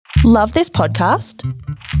Love this podcast?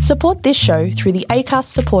 Support this show through the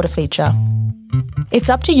Acast supporter feature. It's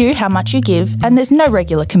up to you how much you give, and there's no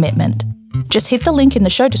regular commitment. Just hit the link in the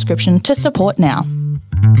show description to support now.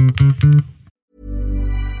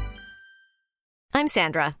 I'm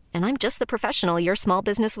Sandra, and I'm just the professional your small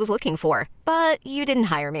business was looking for. But you didn't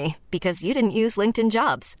hire me because you didn't use LinkedIn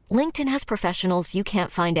Jobs. LinkedIn has professionals you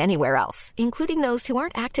can't find anywhere else, including those who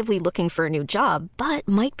aren't actively looking for a new job, but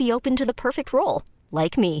might be open to the perfect role,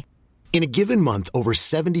 like me. In a given month, over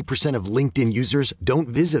 70% of LinkedIn users don't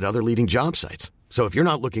visit other leading job sites. So if you're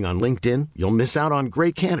not looking on LinkedIn, you'll miss out on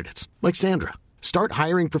great candidates like Sandra. Start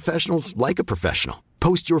hiring professionals like a professional.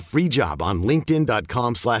 Post your free job on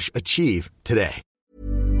linkedin.com/achieve today.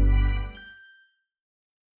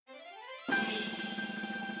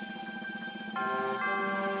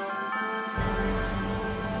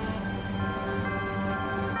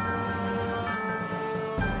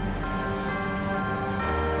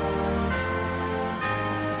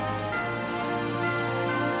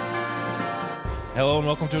 Hello and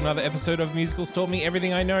welcome to another episode of Musicals Taught Me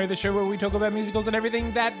Everything I Know, the show where we talk about musicals and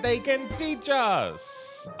everything that they can teach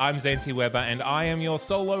us. I'm Zancy Weber and I am your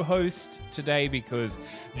solo host today because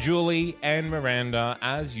Julie and Miranda,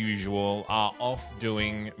 as usual, are off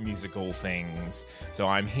doing musical things. So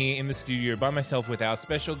I'm here in the studio by myself with our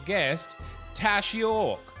special guest, Tash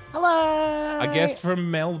York. Hello. A guest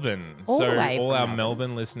from Melbourne. All our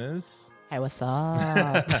Melbourne listeners... Hey, what's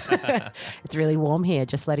up? It's really warm here,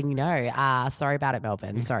 just letting you know. Sorry about it,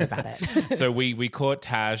 Melbourne. Sorry about it. So we caught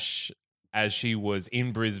Tash as she was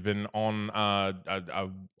in Brisbane on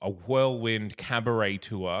a whirlwind cabaret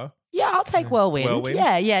tour. Yeah, I'll take whirlwind. Whirlwind?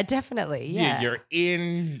 Yeah, definitely. Yeah. You're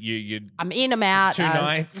in. I'm in, I'm out. 2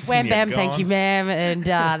 nights. Wham, and you're bam, thank you, gone. ma'am. And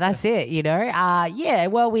that's it, you know. Yeah,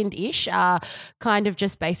 whirlwind-ish. Kind of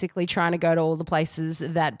just basically trying to go to all the places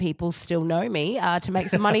that people still know me to make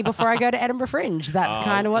some money before I go to Edinburgh Fringe. That's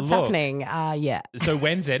kind of what's happening. Yeah. So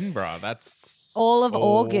when's Edinburgh? That's All of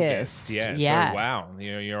August. Yeah. Yeah. So wow,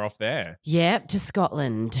 you're off there. Yep, to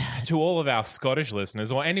Scotland. To all of our Scottish listeners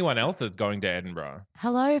or anyone else that's going to Edinburgh,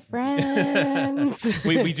 Hello, friends.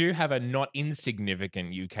 we do have a not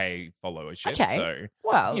insignificant UK followership. Okay. So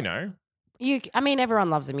Well, you know, everyone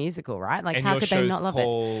loves a musical, right? Like, and how your could they show's not love it?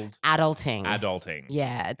 called Adulting. Adulting.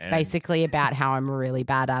 Yeah, it's And- basically about how I'm a really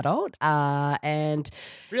bad adult. And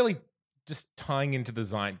Really just tying into the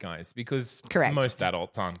zeitgeist because Correct. most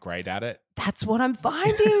adults aren't great at it. that's what I'm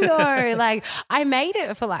finding, though. Like, I made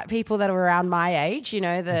it for like people that are around my age, you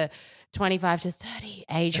know, the 25 to 30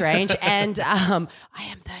 age range. And I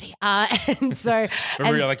am 30. And so But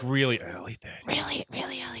and- really early 30s.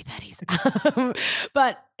 really early 30s.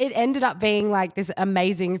 But it ended up being like this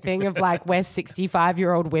amazing thing of like, we're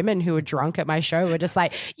 65-year-old women who are drunk at my show. We're just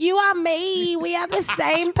like, you are me. We are the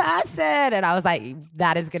same person. And I was like,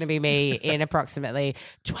 that is going to be me in approximately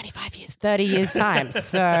 25 years, 30 years time.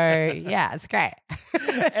 So yeah, it's great.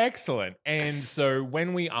 Excellent. And so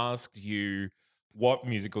when we asked you what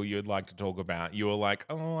musical you'd like to talk about, you were like,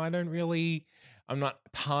 oh, I'm not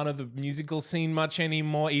part of the musical scene much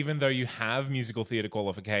anymore, even though you have musical theatre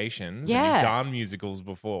qualifications. Yeah. And you've done musicals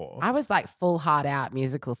before. I was like full heart out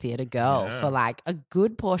musical theatre girl Yeah. for like a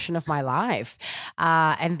good portion of my life.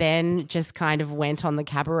 And then just kind of went on the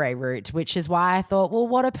cabaret route, which is why I thought, well,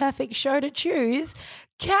 what a perfect show to choose.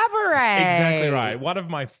 Cabaret. Exactly right. One of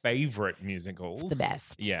my favorite musicals. It's the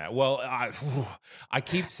best. Yeah. Well, I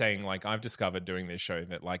keep saying, like, I've discovered doing this show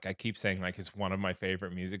that, like, I keep saying, like, it's one of my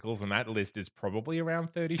favorite musicals, and that list is probably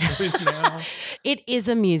around 30 shows now. It is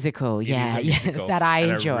a musical, It yeah, is a musical, that I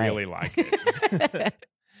and enjoy. I really like it.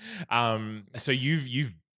 So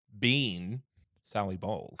you've been Sally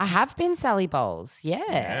Bowles. I have been Sally Bowles, yeah.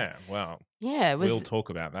 Yeah. Well, It was. we'll talk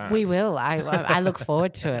about that. We will. I look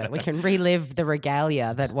forward to it. We can relive the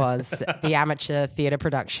regalia that was the amateur theatre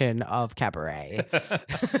production of Cabaret.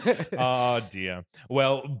 Oh dear.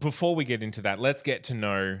 Well, before we get into that, let's get to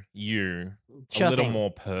know you Sure a little thing.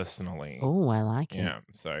 more personally. Oh, I like it. Yeah.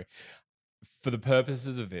 So, for the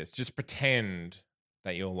purposes of this, just pretend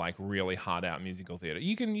that you're like really hard out musical theatre.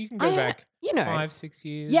 You can go back, 5-6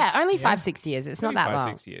 years. Yeah, only 5-6 years. It's not that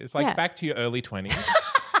long. 5-6 years, like Yeah. back to your early 20s.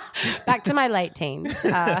 Back to my late teens.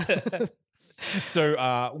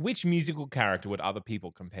 So, which musical character would other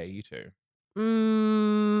people compare you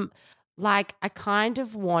to? Like, I kind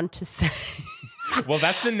of want to say. Well,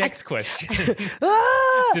 that's the next question.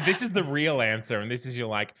 Ah! So this is the real answer, and this is your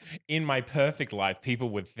like, in my perfect life, people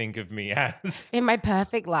would think of me as. In my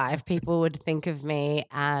perfect life, people would think of me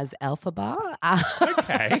as Elphaba.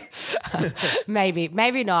 Okay.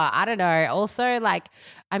 maybe not. I don't know. Also, like,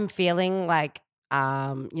 I'm feeling like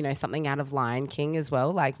something out of Lion King as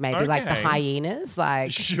well, like maybe like the Okay. hyenas,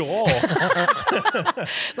 like Sure.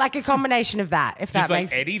 like a combination of that. If Just that like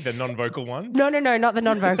makes Eddie, the non-vocal one. no, not the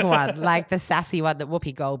non-vocal one, like the sassy one that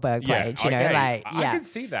Whoopi Goldberg played. You know, okay. like I can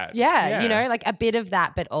see that. Yeah, you know, like a bit of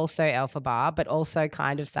that, but also Elphaba, but also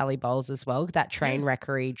kind of Sally Bowles as well, that train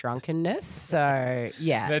wreckery drunkenness. So,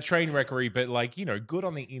 yeah. They're train wreckery, but like, you know, good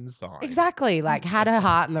on the inside. Exactly. Like had her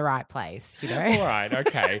heart in the right place, you know? All right,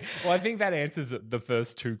 okay. Well, I think that answers the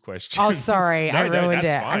first two questions. Oh, sorry. No, I ruined that's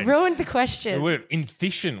it. fine. I ruined the question. We're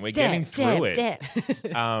efficient. We're getting through it.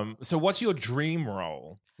 So what's your dream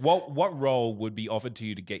role? What role would be offered to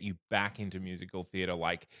you to get you back into musical theatre?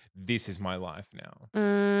 Like, this is my life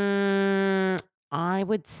now. I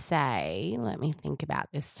would say, let me think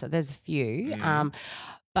about this. So there's a few. Mm.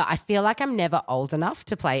 But I feel like I'm never old enough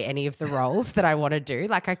to play any of the roles that I want to do.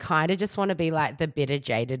 Like I kind of just want to be like the bitter,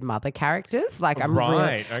 jaded mother characters. Like I'm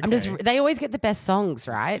Right, I'm just. okay. They always get the best songs,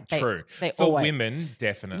 right? True. They For always, women,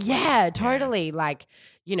 definitely. yeah, totally. Like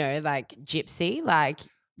like Gypsy, like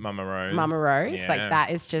Mama Rose. Mama Rose, Yeah. like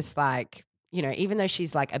that is just like. Even though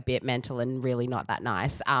she's like a bit mental and really not that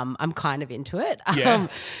nice, I'm kind of into it. Yeah.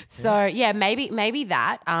 So yeah, maybe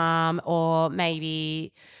that, or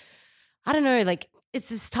maybe I don't know. Like it's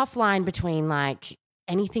this tough line between like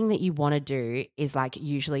anything that you want to do is like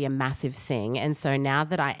usually a massive sing, and so now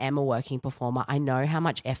that I am a working performer, I know how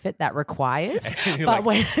much effort that requires. You're But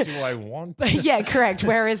like, do I want? yeah, correct.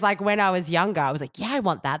 Whereas like when I was younger, I was like, yeah, I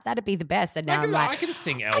want that. That'd be the best. And now I'm like, I can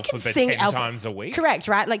sing I can Alphabet sing 10 times a week. Correct,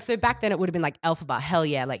 right? Like, so back then it would have been like Elphaba, hell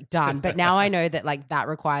yeah, like done. But now I know that like that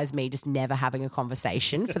requires me just never having a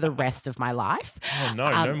conversation for the rest of my life. Oh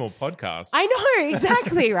no, no more podcasts. I know,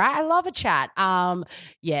 exactly, right? I love a chat.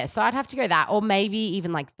 Yeah, so I'd have to go that. Or maybe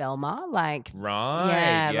even like Velma, like Right.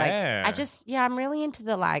 yeah, Yeah. like I'm really into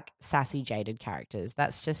the like sassy, jaded characters.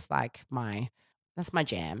 That's just like that's my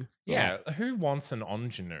jam. Yeah. Who wants an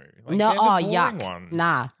ingenue? Like, No, they're the oh, boring yuck. ones.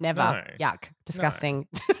 Nah, never. No. Yuck. Disgusting.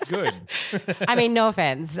 Good. I mean, no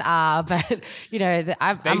offense, but They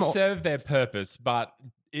I'm serve their purpose, but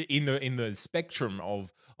in the spectrum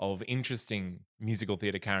of interesting musical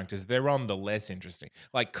theatre characters, they're on the less interesting.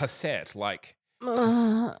 Like Cosette, like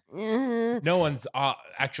no one's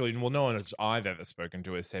actually, well, no one has I've ever spoken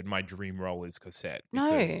to has said my dream role is Cosette.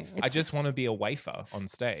 No, because I it's- just want to be a wafer on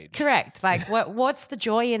stage. correct. Like, what's the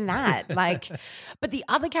joy in that? Like, but the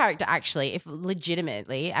other character, actually, if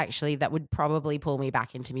legitimately, actually, that would probably pull me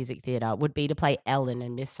back into music theatre would be to play Ellen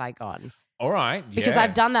in Miss Saigon. All right, Because yeah.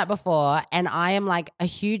 I've done that before, and I am like a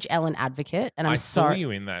huge Ellen advocate, and I'm I saw sorry. you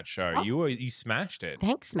in that show. Oh. You smashed it.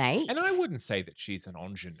 Thanks, mate. And I wouldn't say that she's an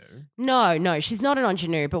ingenue. No, she's not an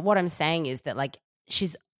ingenue. But what I'm saying is that like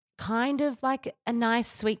she's kind of like a nice,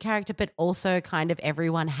 sweet character, but also kind of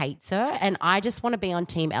everyone hates her. And I just want to be on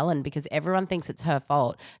Team Ellen because everyone thinks it's her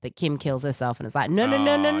fault that Kim kills herself, and it's like, no.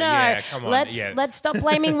 yeah, come on, yeah. Let's stop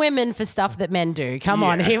blaming women for stuff that men do. Come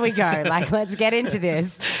on, Yeah. here we go. Like, let's get into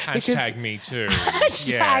this. Hashtag me too.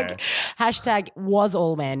 Hashtag was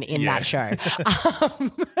all men in Yeah. that show.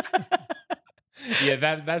 Yeah,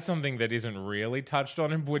 that's something that isn't really touched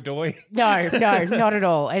on in Boudoy. No, not at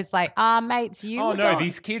all. It's like, mates, you. Oh were no, gone.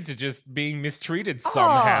 these kids are just being mistreated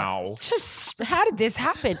somehow. Oh, just how did this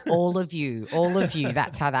happen? All of you.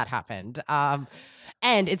 That's how that happened.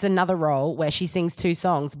 And it's another role where she sings 2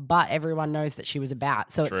 songs, but everyone knows that she was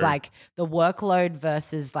about. So True. it's like the workload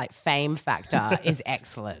versus like fame factor is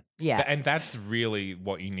excellent. Yeah. And that's really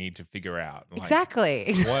what you need to figure out. Like,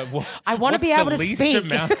 Exactly. What, I wanna what's be able the to least speak.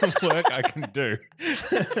 amount of work I can do.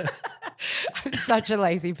 I'm such a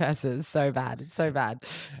lazy person. It's so bad. It's so bad.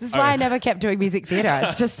 This is why I never kept doing music theatre.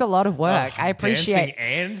 It's just a lot of work. I appreciate. Dancing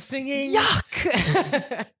and singing.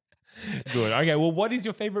 Yuck. Good. Okay. Well, what is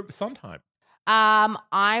your favorite Sondheim?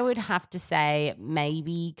 I would have to say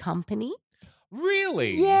maybe Company.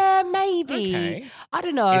 Really? Yeah, maybe. Okay. I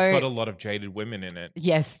don't know. It's got a lot of jaded women in it.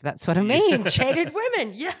 Yes, that's what I mean. Jaded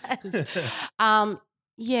women. Yes.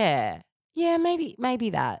 Yeah, maybe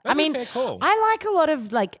that. That's I mean, a fair call. I like a lot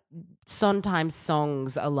of like Sondheim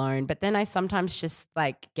songs alone, but then I sometimes just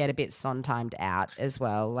like get a bit Sondheimed out as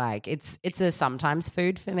well. Like it's a sometimes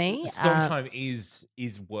food for me. Sondheim is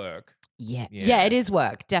work. Yeah, Yeah. it is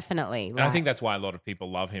work, definitely. And I think that's why a lot of people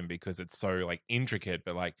love him because it's so like intricate.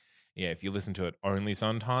 But like, yeah, if you listen to it only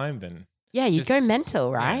Sondheim, then yeah, you just- go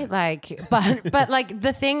mental, right? yeah. Like, but like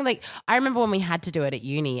the thing, like I remember when we had to do it at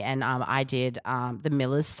uni, and I did The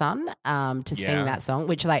Miller's Son to Yeah. sing that song,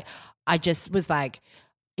 which like I just was like,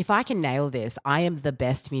 if I can nail this, I am the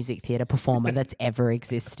best music theatre performer that's ever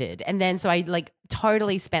existed. And then so I like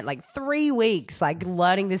totally spent like 3 weeks like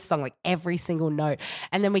learning this song, like every single note.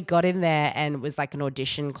 And then we got in there and it was like an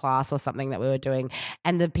audition class or something that we were doing.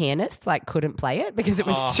 And the pianist like couldn't play it because it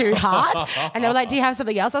was too hard. And they were like, do you have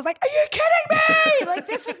something else? I was like, are you kidding me? Like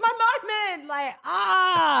this was my moment.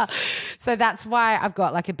 Like, So that's why I've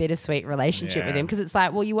got like a bittersweet relationship with him, because it's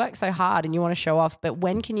like, well, you work so hard and you want to show off, but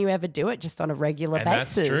when can you ever do it just on a regular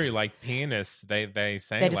basis? That's true. Like pianists, they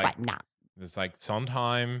say they're just like nah. It's like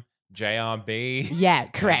Sondheim, JRB. Yeah,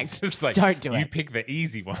 correct. It's like, don't do it. You pick the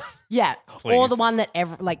easy one. Yeah, Please. or the one that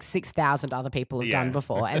like 6,000 other people have done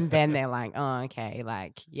before, and then they're like, oh, okay,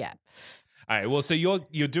 like yeah. All right. Well, so you're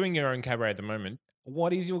doing your own cabaret at the moment.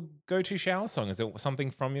 What is your go-to shower song? Is it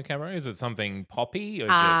something from your cabaret? Is it something poppy? Or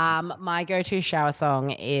is it... My go-to shower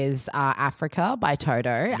song is Africa by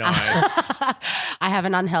Toto. Nice. I have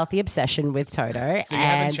an unhealthy obsession with Toto. So you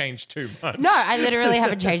haven't changed too much. No, I literally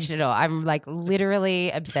haven't changed at all. I'm like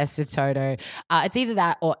literally obsessed with Toto. It's either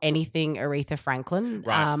that or anything Aretha Franklin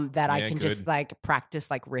that I can just like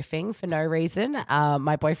practice like riffing for no reason.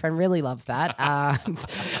 My boyfriend really loves that.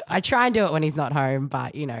 I try and do it when he's not home,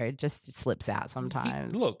 but you know, it just slips out sometimes.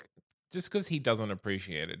 Look, just because he doesn't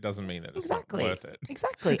appreciate it doesn't mean that it's not worth it.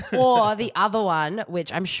 Exactly. Or the other one,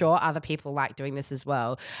 which I'm sure other people like doing this as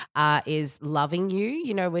well, is Loving You,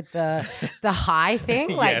 you know, with the high thing,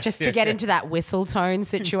 like just to get into that whistle tone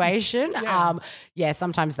situation.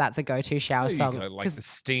 Sometimes that's a go-to shower song. You got, like the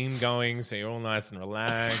steam going, so you're all nice and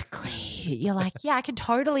relaxed. Exactly. You're like, yeah, I can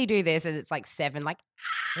totally do this. And it's like 7 like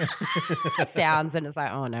sounds, and it's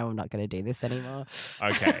like, oh no, I'm not going to do this anymore.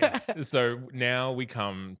 Okay. So now we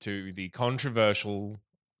come to the controversial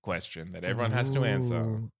question that everyone has to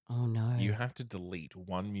answer. Oh no. You have to delete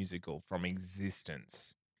one musical from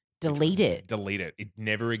existence. Delete it. Delete it. It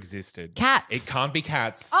never existed. Cats. It can't be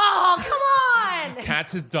Cats. Oh, come on.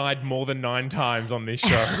 Cats has died more than 9 times on this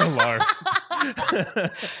show alone.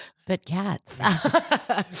 But Cats.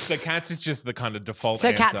 So Cats is just the kind of default answer.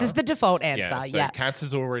 answer. So Cats is the default answer, yeah. So Cats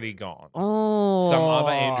is already gone. Oh. Some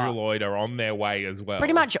other Andrew Lloyd are on their way as well.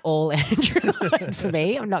 Pretty much all Andrew Lloyd for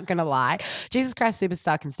me. I'm not going to lie. Jesus Christ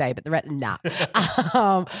Superstar can stay, but the rest, nah.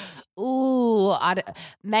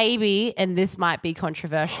 Maybe, and this might be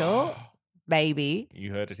controversial, maybe.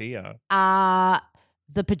 You heard it here.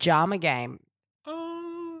 The Pajama Game.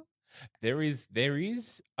 There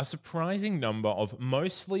is a surprising number of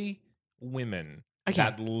mostly women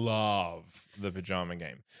that love the Pajama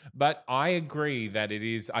Game. But I agree that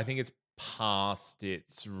I think it's past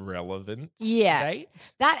its relevance date.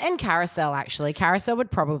 That and Carousel, actually. Carousel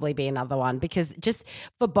would probably be another one, because just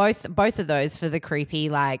for both of those, for the creepy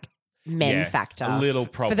like men factor, a little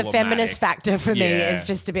problematic. For the feminist factor for me is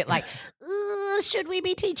just a bit like, should we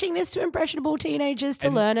be teaching this to impressionable teenagers to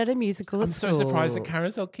learn at a musical at school? I'm so surprised that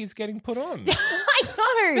Carousel keeps getting put on. I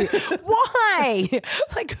know. Why?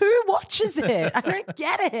 Like, who watches it? I don't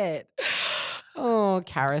get it. Oh,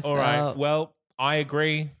 Carousel. All right. Well, I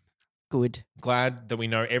agree. Good. Glad that we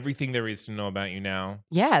know everything there is to know about you now.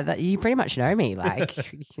 Yeah, you pretty much know me. Like,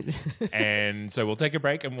 and so we'll take a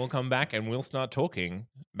break and we'll come back and we'll start talking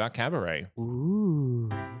about cabaret. Ooh.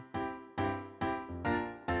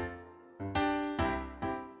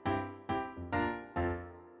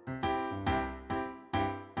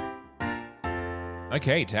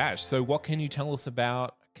 Okay, Tash. So what can you tell us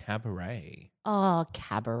about cabaret? Oh,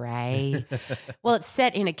 cabaret. Well, it's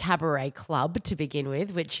set in a cabaret club to begin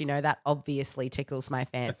with, which, you know, that obviously tickles my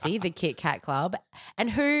fancy, the Kit Kat Club.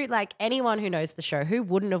 And who, like anyone who knows the show, who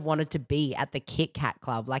wouldn't have wanted to be at the Kit Kat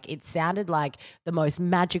Club? Like, it sounded like the most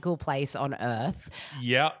magical place on earth.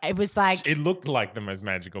 Yeah. It was like... It looked like the most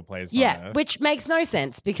magical place on earth. Yeah, which makes no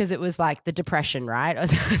sense because it was like the Depression, right?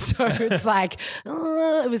 So it's like,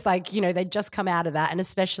 it was like, you know, they'd just come out of that. And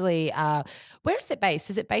especially, where is it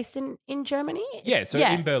based? Is it based in Germany? Yeah, so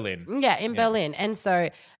in Berlin. Yeah, in Berlin. And so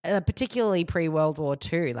particularly pre-World War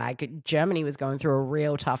II, like Germany was going through a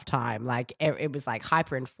real tough time. Like it was like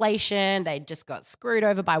hyperinflation. They just got screwed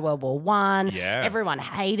over by World War I. Yeah. Everyone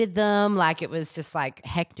hated them. Like it was just like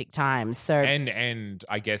hectic times. So and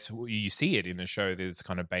I guess you see it in the show that's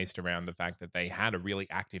kind of based around the fact that they had a really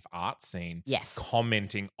active art scene. Yes.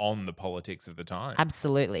 Commenting on the politics of the time.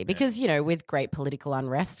 Absolutely. Because, you know, with great political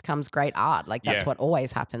unrest comes great art. Like that's what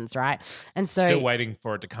always happens, right? And so Still waiting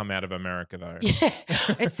for it to come out of America, though.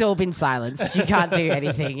 it's all been silenced. You can't do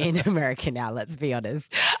anything in America now, let's be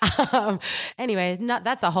honest. Anyway,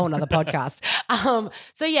 that's a whole nother podcast.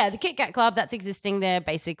 So yeah, the Kit Kat Club that's existing there,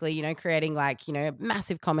 basically, you know, creating like, you know,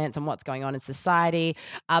 massive comments on what's going on in society.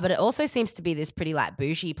 But it also seems to be this pretty like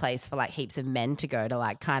bougie place for like heaps of men to go to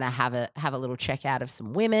like kind of have a little check out of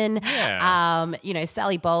some women. Yeah. You know,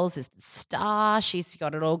 Sally Bowles is the star. She's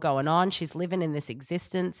got it all going on. She's living in this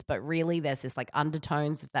existence, but really there's this like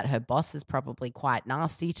undertones that her boss is probably quite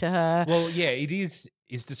nasty to her. Well, yeah, it is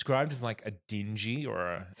described as like a dingy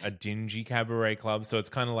or a dingy cabaret club. So it's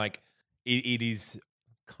kind of like it is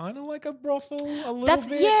kind of like a brothel a little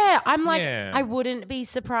bit. Yeah, I'm like, Yeah. I wouldn't be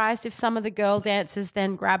surprised if some of the girl dancers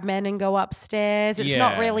then grab men and go upstairs. It's Yeah.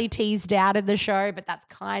 not really teased out in the show, but that's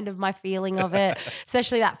kind of my feeling of it.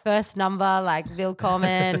 Especially that first number, like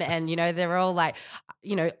Willkommen, and, you know, they're all like,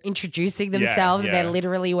 you know, introducing themselves and yeah. they're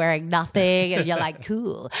literally wearing nothing and you're like,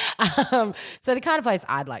 cool. So the kind of place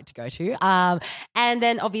I'd like to go to. And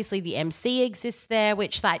then obviously the MC exists there,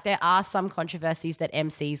 which like there are some controversies that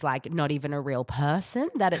MC's like not even a real person,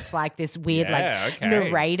 that it's like this weird Yeah, like okay.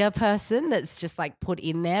 narrator person that's just like put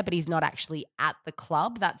in there, but he's not actually at the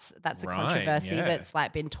club. That's a Right, controversy yeah. that's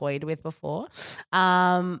like been toyed with before.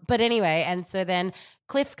 But anyway, and so then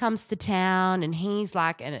Cliff comes to town and he's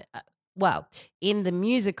like well, in the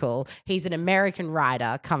musical, he's an American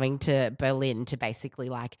writer coming to Berlin to basically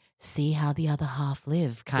like see how the other half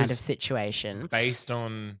live kind of This- situation. Based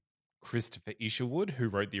on Christopher Isherwood, who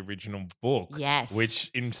wrote the original book. Yes.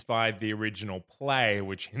 Which inspired the original play,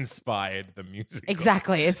 which inspired the musical.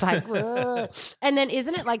 Exactly. It's like, ugh. And then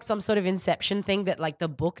isn't it like some sort of Inception thing that like the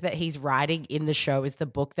book that he's writing in the show is the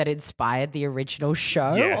book that inspired the original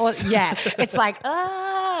show? Yes. Or, yeah. It's like,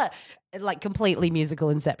 like completely musical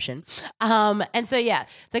Inception. And so, yeah,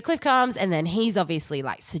 so Cliff comes and then he's obviously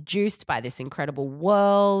like seduced by this incredible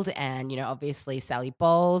world. And, you know, obviously Sally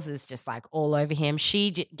Bowles is just like all over him.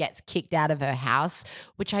 She gets kicked out of her house,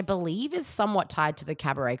 which I believe is somewhat tied to the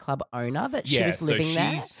cabaret club owner that she was living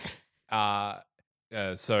there.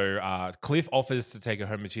 So Cliff offers to take her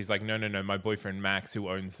home, and she's like, no, my boyfriend Max, who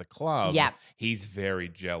owns the club, Yep. he's very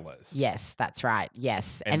jealous. Yes, that's right.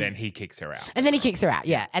 Yes. And then he kicks her out. And then he kicks her out,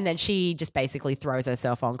 yeah. And then she just basically throws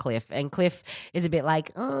herself on Cliff. And Cliff is a bit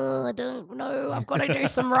like, oh, I don't know. I've got to do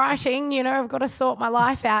some writing, you know, I've got to sort my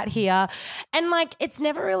life out here. And like, it's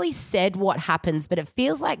never really said what happens, but it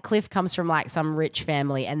feels like Cliff comes from like some rich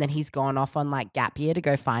family and then he's gone off on like gap year to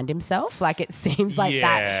go find himself. Like it seems like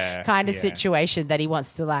that kind of situation that he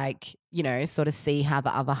wants to like, you know, sort of see how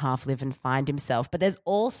the other half live and find himself. But there's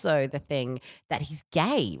also the thing that he's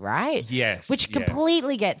gay, right? Yes. Which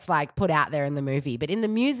completely gets like put out there in the movie. But in the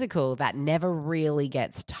musical, that never really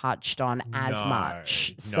gets touched on as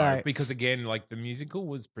much. So because again, like the musical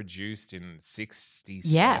was produced in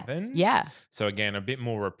 67. yeah. So again, a bit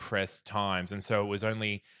more repressed times. And so it was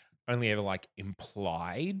only ever like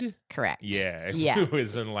implied. Correct. Yeah. Yeah. It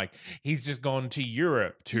wasn't like he's just gone to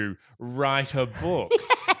Europe to write a book.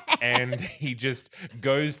 And he just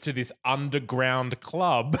goes to this underground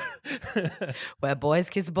club Where boys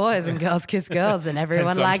kiss boys and girls kiss girls and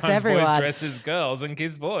everyone and likes sometimes everyone. boys dress as girls and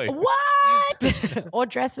kiss boys. What? Or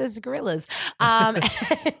dress as gorillas. And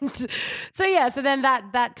so yeah, so then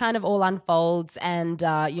that kind of all unfolds and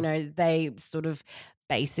you know, they sort of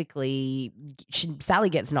basically Sally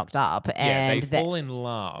gets knocked up and they fall in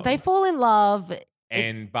love. They fall in love.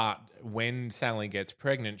 But when Sally gets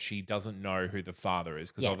pregnant, she doesn't know who the father is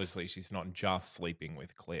because Yes. obviously she's not just sleeping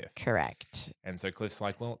with Cliff. Correct. And so Cliff's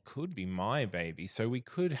like, well, it could be my baby, so we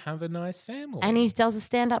could have a nice family. And he does a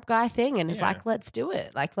stand-up guy thing and is Yeah. like, let's do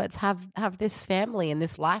it. Like, let's have this family and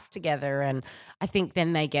this life together. And I think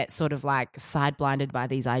then they get sort of like side-blinded by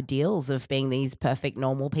these ideals of being these perfect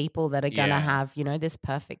normal people that are going to Yeah. have, you know, this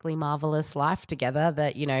perfectly marvelous life together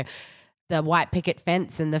that, you know, the white picket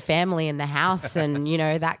fence and the family and the house and, you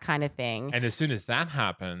know, that kind of thing. And as soon as that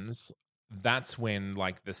happens, that's when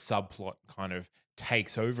like the subplot kind of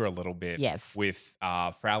takes over a little bit. Yes. With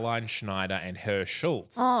Fraulein Schneider and Herr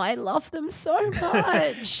Schultz. Oh, I love them so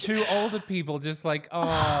much. Two older people just like,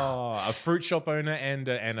 a fruit shop owner and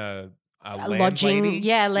a Lodging,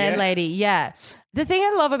 landlady. landlady, yeah. The thing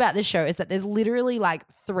I love about this show is that there's literally like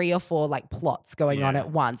 3 or 4 like plots going on Yeah. at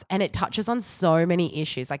once, and it touches on so many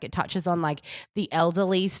issues. Like it touches on like the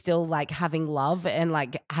elderly still like having love and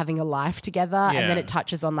like having a life together, and then Yeah. it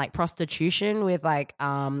touches on like prostitution with like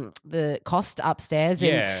the cost upstairs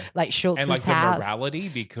in like Schultz's and like house. the morality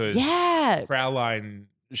because Yeah. Fraulein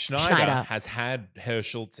Schneider has had Herr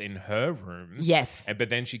Schultz in her rooms. Yes. But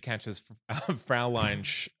then she catches Fraulein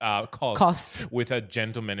Kost Kost. with a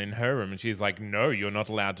gentleman in her room. And she's like, no, you're not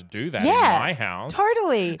allowed to do that in my house.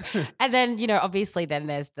 Totally. And then, obviously then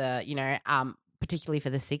there's the, particularly for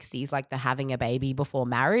the 60s, like the having a baby before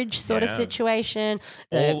marriage sort of situation.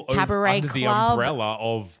 The All cabaret under club. the umbrella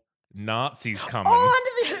of Nazis coming.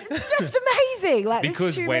 It's just amazing. Like,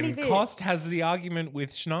 Because there's too many when bits. Kost has the argument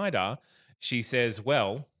with Schneider, she says,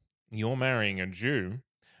 well, you're marrying a Jew.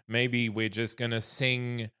 Maybe we're just going to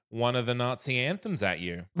sing one of the Nazi anthems at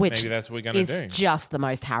you. Which Maybe that's what we're going to do. is just the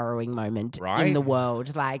most harrowing moment Right? in the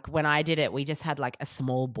world. Like when I did it, we just had like a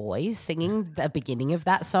small boy singing the beginning of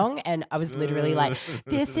that song. And I was literally like,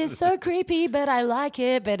 this is so creepy, but I like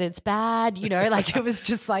it, but it's bad. Like it was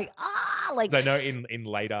just like, like. So I know in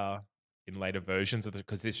later versions of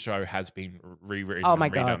because this show has been rewritten Oh my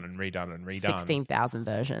and God. redone and redone and redone. 16,000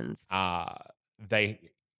 versions.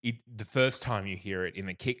 The first time you hear it in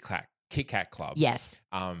the Kit Kat Club. Yes.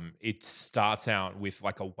 It starts out with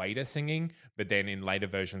like a waiter singing, but then in later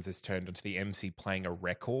versions it's turned into the MC playing a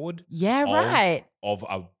record. Yeah, right. Of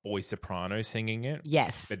a boy soprano singing it.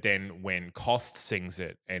 Yes. But then when Kost sings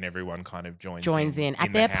it and everyone kind of joins in at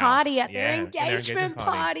the their house. party, at their Yeah, engagement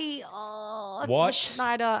party. Oh, What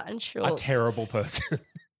Schneider and Schultz. a terrible person.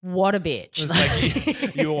 What a bitch. It's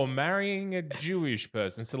like you're marrying a Jewish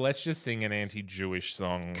person, so let's just sing an anti-Jewish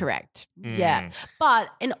song. Correct. Yeah.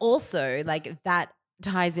 And also like that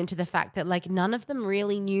ties into the fact that like none of them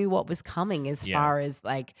really knew what was coming as far as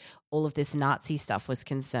like all of this Nazi stuff was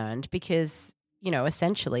concerned because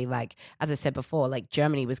essentially, like, as I said before, like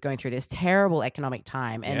Germany was going through this terrible economic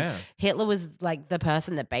time and Hitler was like the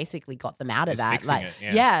person that basically got them out of that.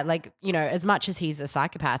 Like, as much as he's a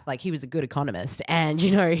psychopath, like he was a good economist and,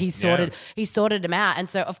 he sorted them out. And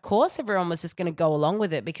so, of course, everyone was just going to go along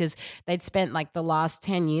with it because they'd spent like the last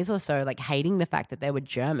 10 years or so, like hating the fact that they were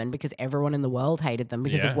German because everyone in the world hated them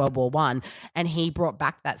because of World War I. And he brought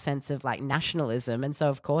back that sense of like nationalism. And so,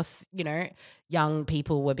 of course, young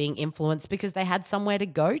people were being influenced because they had somewhere to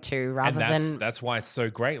go to rather than. That's why it's so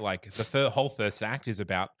great. Like the whole first act is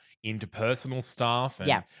about interpersonal stuff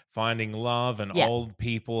and finding love and old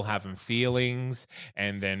people having feelings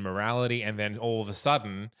and then morality. And then all of a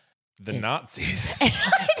sudden the Nazis,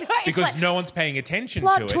 because like, no one's paying attention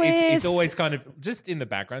to it. It's always kind of just in the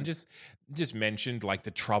background, just mentioned like the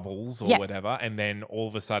troubles or whatever, and then all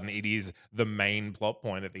of a sudden it is the main plot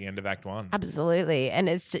point at the end of Act One. Absolutely, and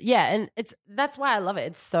that's why I love it.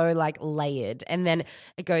 It's so like layered, and then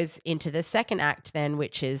it goes into the second act, then,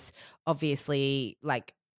 which is obviously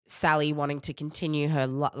like Sally wanting to continue her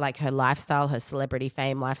lifestyle, her celebrity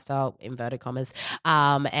fame lifestyle, inverted commas,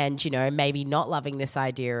 and maybe not loving this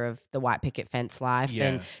idea of the white picket fence life,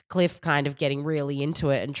 and Cliff kind of getting really into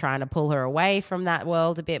it and trying to pull her away from that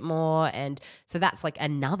world a bit more. And so that's like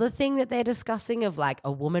another thing that they're discussing of like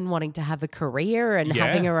a woman wanting to have a career and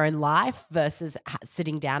having her own life versus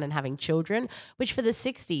sitting down and having children, which for the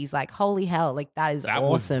 60s, like holy hell, like that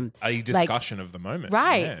awesome. Was a discussion of the moment,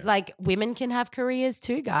 right? Yeah. Like women can have careers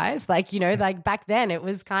too, guys. Like, like back then it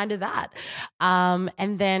was kind of that.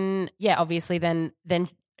 And then, obviously then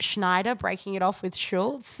Schneider breaking it off with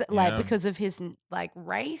Schultz, like because of his like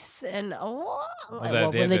race and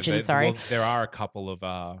religion, sorry. Well, there are a couple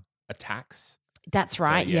of attacks. That's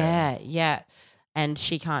right. So, yeah. And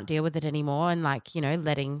she can't deal with it anymore. And like,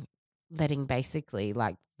 letting basically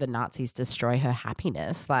like the Nazis destroy her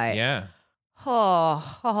happiness. Like,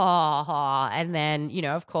 and then,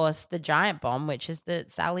 of course, the giant bomb, which is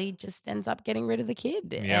that Sally just ends up getting rid of the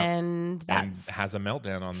kid. And has a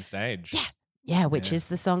meltdown on stage. Yeah, which is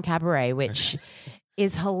the song Cabaret, which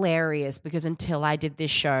is hilarious because until I did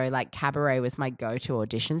this show, like Cabaret was my go-to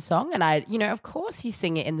audition song. And I, of course you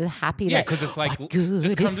sing it in the happy, because it's like,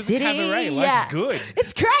 just come to the cabaret. Life's good.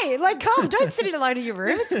 It's great. Like, come, don't sit alone in your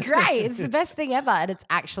room. It's great. It's the best thing ever. And it's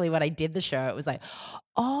actually when I did the show, it was like,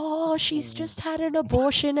 oh, she's just had an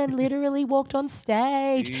abortion and literally walked on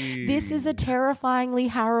stage. This is a terrifyingly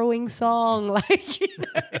harrowing song. Like,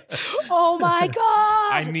 oh my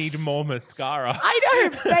God. I need more mascara. I know,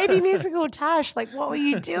 baby musical Tash. Like, what were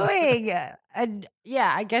you doing? And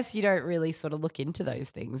I guess you don't really sort of look into those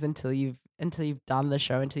things until you've done the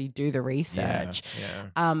show, until you do the research.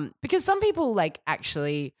 Because some people like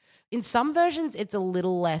actually, in some versions, it's a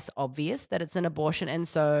little less obvious that it's an abortion, and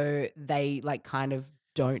so they like kind of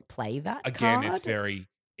don't play that again card. It's very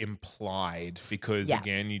implied because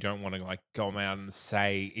again you don't want to like go out and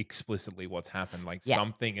say explicitly what's happened, like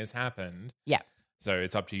something has happened, so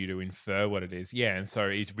it's up to you to infer what it is. And so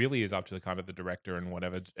it really is up to the kind of the director and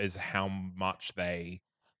whatever is how much they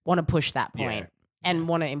want to push that point. and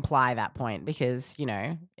want to imply that point because,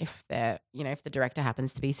 if the director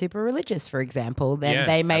happens to be super religious, for example, then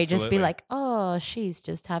they may just be like, oh, she's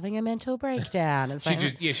just having a mental breakdown. It's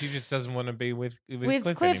she just doesn't want to be with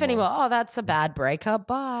Cliff anymore. Oh, that's a bad breakup.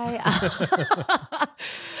 Bye.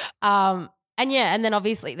 And then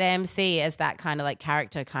obviously the MC as that kind of like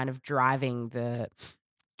character kind of driving the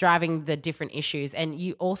different issues. And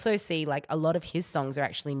you also see like a lot of his songs are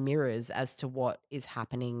actually mirrors as to what is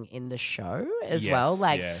happening in the show as well.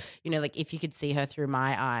 Like, like If You Could See Her Through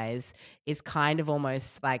My Eyes is kind of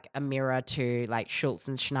almost like a mirror to like Schultz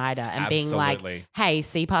and Schneider and being like, hey,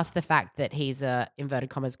 see past the fact that he's a inverted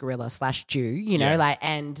commas gorilla / Jew,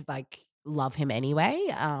 and like love him anyway.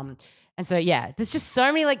 And so, there's just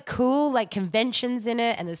so many like cool like conventions in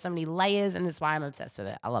it and there's so many layers and that's why I'm obsessed with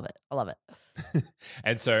it. I love it.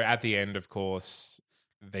 And so at the end, of course,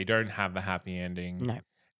 they don't have the happy ending. No.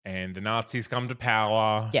 And the Nazis come to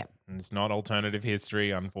power. Yeah. And it's not alternative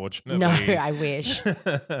history, unfortunately. No, I wish.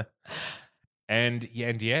 So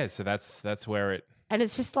that's where it... And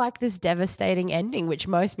it's just like this devastating ending, which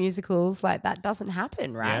most musicals like that doesn't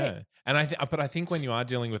happen, right? Yeah. And I think when you are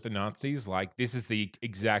dealing with the Nazis, like this is the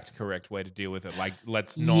exact correct way to deal with it. Like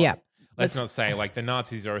let's not say like the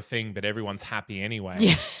Nazis are a thing, but everyone's happy anyway.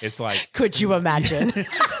 Yeah. It's like, could you imagine?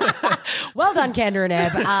 Well done, Kander and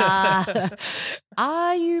Ebb.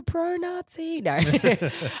 Are you pro-Nazi? No.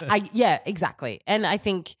 Exactly. And I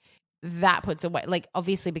think that puts away, like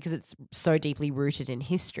obviously because it's so deeply rooted in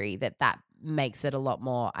history that makes it a lot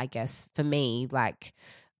more, I guess, for me, like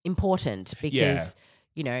important because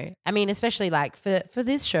especially like for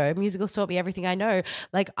this show, Musicals Taught Me Everything I Know.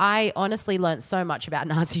 Like I honestly learned so much about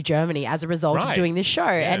Nazi Germany as a result of doing this show.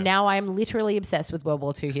 Yeah. And now I'm literally obsessed with World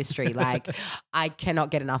War II history. Like I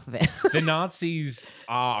cannot get enough of it. The Nazis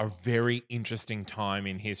are a very interesting time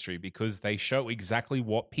in history because they show exactly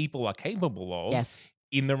what people are capable of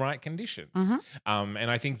in the right conditions. Mm-hmm.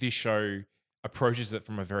 And I think this show approaches it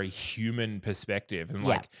from a very human perspective and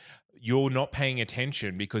like you're not paying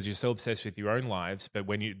attention because you're so obsessed with your own lives, but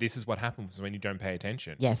this is what happens when you don't pay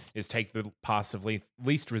attention. Yes. Is take the path of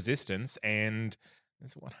least resistance and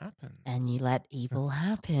that's what happens. And you let evil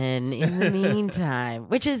happen in the meantime,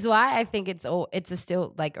 which is why I think it's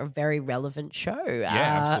still like a very relevant show.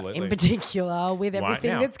 Yeah, absolutely. In particular with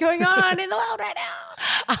everything that's going on in the world right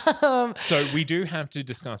now. So we do have to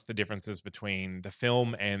discuss the differences between the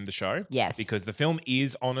film and the show. Yes. Because the film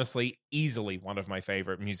is honestly easily one of my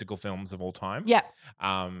favorite musical films of all time. Yeah.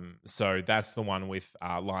 So that's the one with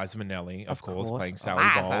Liza Minnelli, of course, playing Sally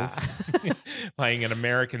Bowles. Playing an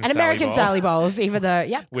American Sally Bowles, even though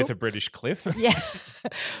with a British Cliff. Yeah.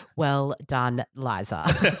 Well done,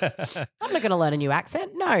 Liza. I'm not going to learn a new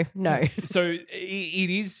accent. No. So it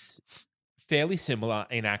is fairly similar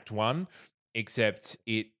in Act 1, except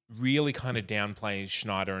it really kind of downplays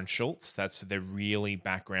Schneider and Schultz. That's their really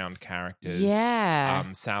background characters. Yeah.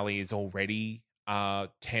 Sally is already a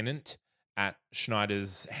tenant at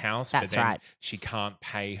Schneider's house, That's but then right. she can't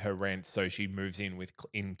pay her rent, so she moves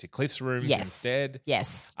into Cliff's rooms instead.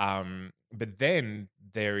 Yes. But then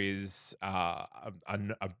there is a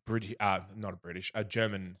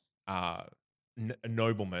German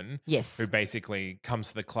nobleman who basically comes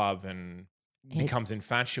to the club and becomes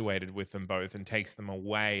infatuated with them both and takes them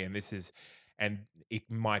away. And it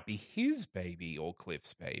might be his baby or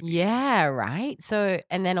Cliff's baby. Yeah, right. So,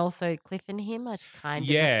 and then also Cliff and him are kind of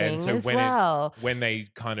a thing as well. When they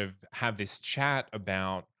kind of have this chat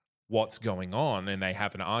about what's going on and they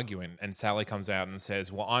have an argument and Sally comes out and says,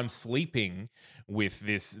 well, I'm sleeping with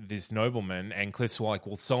this nobleman, and Cliff's like,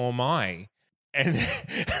 well, so am I. And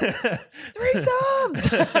threesomes.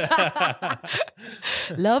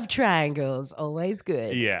 Love triangles, always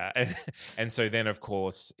good. Yeah. And so then of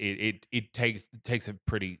course it takes a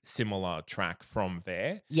pretty similar track from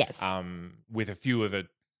there. Yes. With a few of the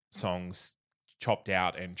songs chopped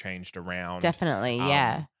out and changed around. Definitely,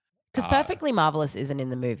 yeah. Because Perfectly Marvelous isn't in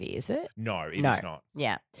the movie, is it? No, it is not.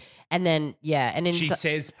 Yeah. And then, and then she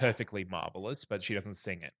says Perfectly Marvelous, but she doesn't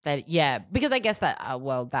sing it. Because I guess that,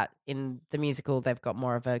 that in the musical, they've got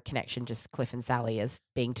more of a connection, just Cliff and Sally as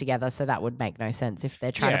being together. So that would make no sense if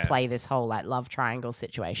they're trying to play this whole like love triangle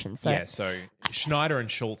situation. So so Schneider and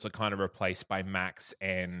Schultz are kind of replaced by Max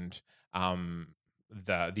and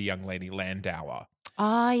the young lady Landauer.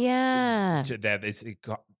 Oh, yeah.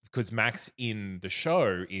 Because Max in the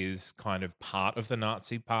show is kind of part of the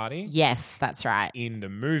Nazi party. Yes, that's right. In the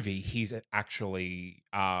movie, he's actually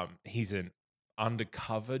he's an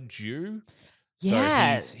undercover Jew.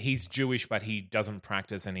 Yeah. So he's Jewish, but he doesn't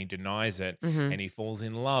practice and he denies it. Mm-hmm. And he falls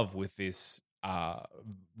in love with this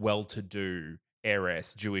well-to-do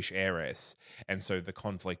Jewish heiress, and so the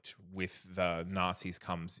conflict with the Nazis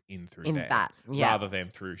comes in through In there, that, yeah. rather than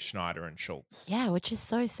through Schneider and Schultz. Yeah, which is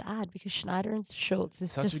so sad because Schneider and Schultz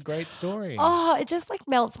is Such just a great story. Oh, it just like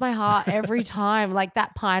melts my heart every time. Like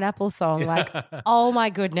that Pineapple song, like, oh my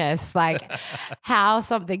goodness, like how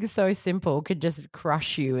something so simple could just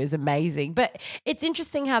crush you is amazing. But it's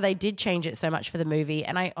interesting how they did change it so much for the movie.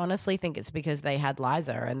 And I honestly think it's because they had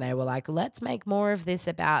Liza and they were like, let's make more of this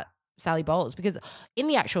about Sally Bowles. Because in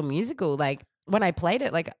the actual musical, like when I played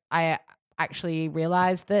it, like I actually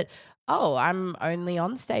realized that, oh, I'm only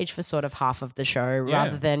on stage for sort of half of the show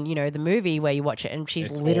rather than, you know, the movie where you watch it and she's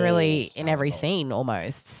It's literally all in every Sally Bowles. scene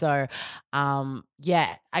almost. So,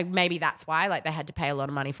 maybe that's why, like, they had to pay a lot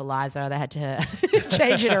of money for Liza. They had to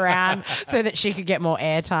change it around so that she could get more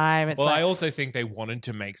airtime. It's Well, like, I also think they wanted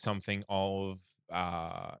to make something of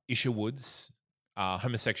Isherwood's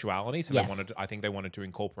homosexuality. So Yes. I think they wanted to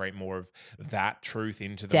incorporate more of that truth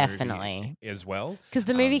into the Definitely. movie as well. because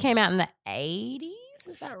the movie came out in the 80s.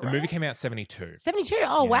 Is that right? The movie came out 72. 72.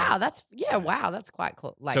 Oh, Yeah. wow. Wow. That's quite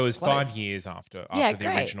cool. Like, So it was close. 5 years after Yeah, the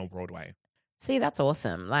great. original Broadway. See, that's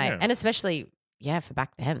awesome. Like, Yeah. and especially, for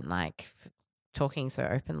back then, like talking so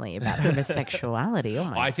openly about homosexuality. Oh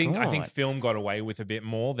my I think God. film got away with a bit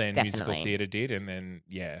more than musical Definitely. theatre did, and then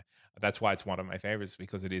that's why it's one of my favorites,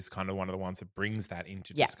 because it is kind of one of the ones that brings that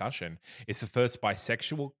into Yeah. discussion. It's the first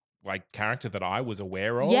bisexual like character that I was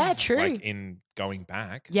aware of. Yeah, true. Like in going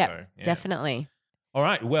back. Yeah, So, yeah. definitely. All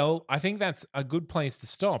right. Well, I think that's a good place to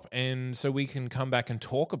stop, and so we can come back and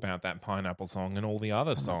talk about that Pineapple song and all the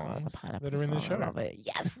other Oh my God, the songs Pineapple that are in the song, show. I love it.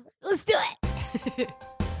 Yes, let's do it.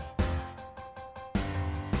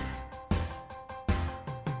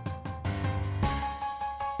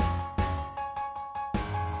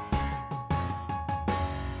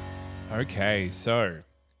 Okay, so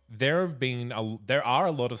there are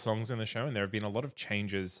a lot of songs in the show, and there have been a lot of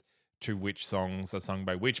changes to which songs are sung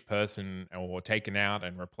by which person or taken out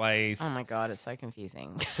and replaced. Oh my God, it's so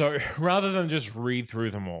confusing. So rather than just read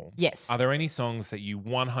through them all, Yes. are there any songs that you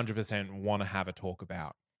 100% want to have a talk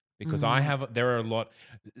about? Because Mm. there are a lot,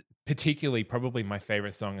 particularly probably my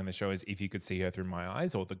favorite song in the show is If You Could See Her Through My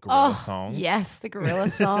Eyes, or the Gorilla song. Yes, the Gorilla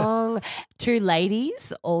song. Two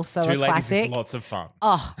Ladies, also Two a Ladies classic. is lots of fun.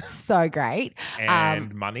 Oh, so great.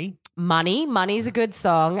 And Money. Money's a good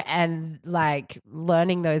song, and like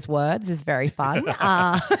learning those words is very fun.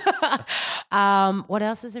 What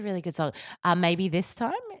else is a really good song? Maybe This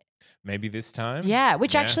Time. Maybe This Time. Yeah,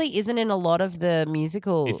 which actually isn't in a lot of the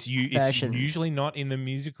musical It's versions. usually not in the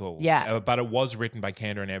musical. Yeah. But it was written by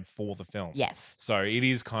Kander and Ebb for the film. Yes. So it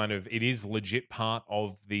is legit part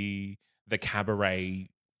of the cabaret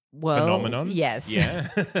World. phenomenon. Yes. Yeah.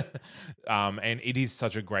 And it is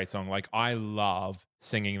such a great song. Like, I love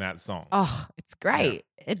singing that song. Oh, it's great.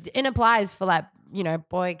 It applies for like, you know,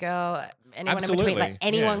 boy, girl, anyone in Absolutely. between. Like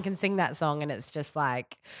anyone Yeah. can sing that song, and it's just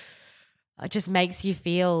like it just makes you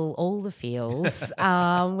feel all the feels,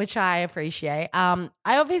 which I appreciate. I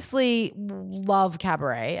obviously love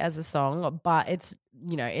Cabaret as a song, but it's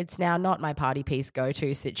now not my party piece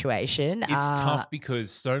go-to situation. It's tough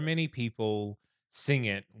because so many people sing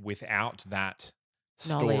it without that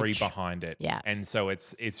story Knowledge. behind it. Yeah. And so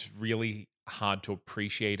it's really hard to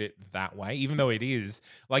appreciate it that way, even though it is,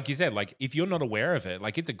 like you said, like if you're not aware of it,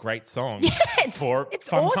 like it's a great song for It's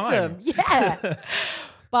fun awesome. time. Yeah.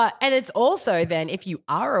 And it's also then, if you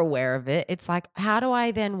are aware of it, it's like, how do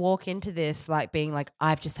I then walk into this like being like,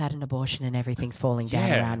 I've just had an abortion and everything's falling down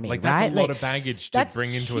around me, like right? that's a lot Like, of baggage to that's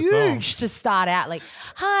bring into a song. huge to start out. Like,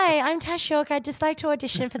 hi, I'm Tash York. I'd just like to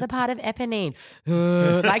audition for the part of Eponine.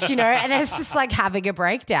 Like, and then it's just like having a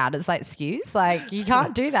breakdown. It's like, excuse, like you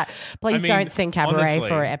can't do that. Please I mean, don't sing Cabaret honestly,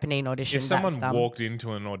 for an Eponine audition. If someone That's dumb. walked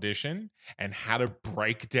into an audition and had a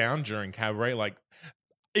breakdown during Cabaret, like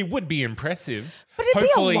it would be impressive. But it'd be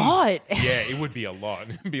a lot. Yeah, it would be a lot.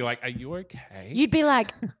 It'd be like, are you okay? You'd be like,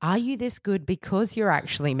 are you this good because you're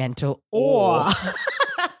actually mental, or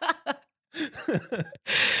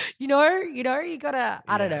you gotta,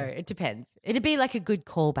 I don't know. It depends. It'd be like a good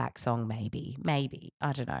callback song, maybe.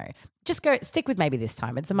 I don't know. Just stick with Maybe This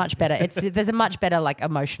Time. It's a much better, there's a much better like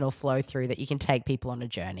emotional flow through that you can take people on a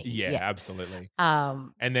journey. Yeah, absolutely.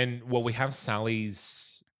 Um, And then, we have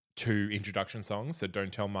Sally's 2 introduction songs, so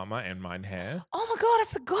Don't Tell Mama and Mine Hair. oh my God, I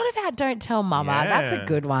forgot about Don't Tell Mama. That's a Yeah.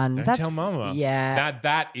 good one. Don't That's, Tell Mama. Yeah.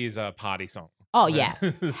 That is a party song. Oh yeah.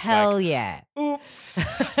 It's Hell like, yeah. Oops,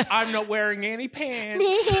 I'm not wearing any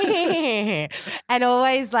pants. And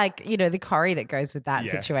always like, the Corrie that goes with that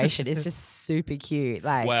Yeah. situation is just super cute.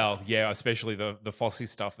 Like, Well, yeah, especially the Fosse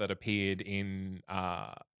stuff that appeared in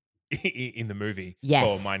in the movie.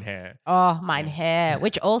 Yes. For Mein Herr. Oh, Mein Herr,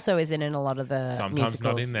 which also isn't in a lot of the Sometimes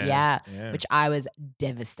musicals. not in there. Yeah, Yeah. which I was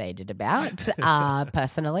devastated about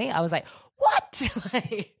personally. I was like, what?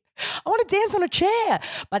 Like, I want to dance on a chair.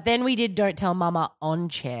 But then we did Don't Tell Mama on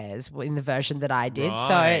chairs in the version that I did.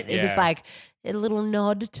 So Right, it was yeah. like a little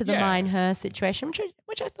nod to the Yeah. Mein Herr situation,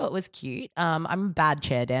 which I thought was cute. I'm a bad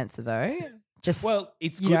chair dancer though. Just Well,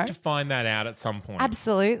 it's you good know? to find that out at some point.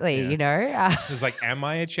 absolutely, Yeah. you know. It's like, am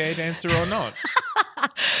I a chair dancer or not?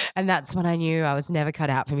 And that's when I knew I was never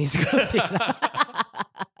cut out for musical theatre.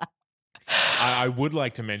 I would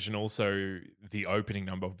like to mention also the opening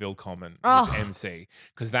number of Willkommen Oh. with MC,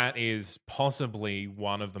 because that is possibly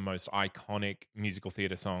one of the most iconic musical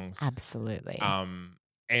theatre songs. Absolutely.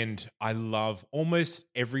 And I love almost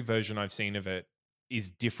every version I've seen of it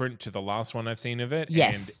is different to the last one I've seen of it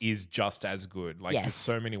Yes. and is just as good. Like Yes. there's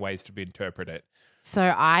so many ways to interpret it.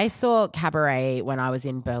 So I saw Cabaret when I was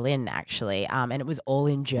in Berlin, actually, and it was all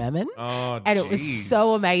in German, Oh, and it was geez.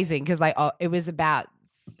 so amazing because it was about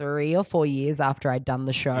 3 or 4 years after I'd done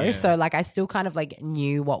the show, Yeah. so like I still kind of like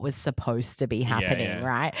knew what was supposed to be happening, yeah.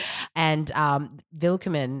 right? And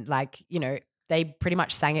Willkommen, like they pretty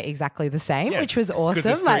much sang it exactly the same, Yeah, which was awesome.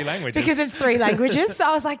 it's 3 like, languages. Because it's 3 languages. So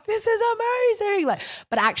I was like, this is amazing. Like,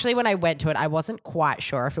 but actually when I went to it, I wasn't quite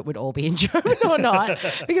sure if it would all be in German or not.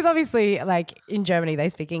 Because obviously, like in Germany, they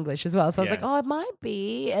speak English as well. So I was Yeah. like, oh, it might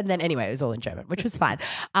be. And then anyway, it was all in German, which was fine.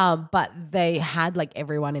 But they had like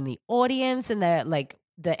everyone in the audience, and they're like,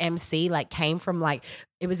 the MC like came from like,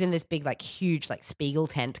 it was in this big like huge like Spiegel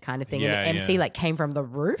tent kind of thing, and Yeah, the MC yeah. like came from the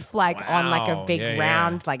roof like on like a Wow. big Yeah, yeah.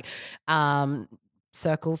 round like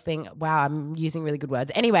circle thing. Wow, I'm using really good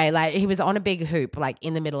words. Anyway, like he was on a big hoop like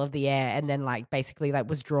in the middle of the air, and then like basically like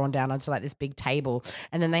was drawn down onto like this big table,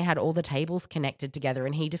 and then they had all the tables connected together,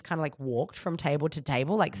 and he just kind of like walked from table to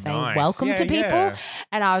table like saying Nice. welcome Yeah, to people, yeah.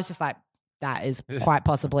 and I was just like, that is quite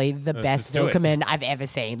possibly the Let's best just do it. Willkommen I've ever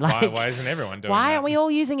seen. Like, Why isn't everyone doing why that? aren't we all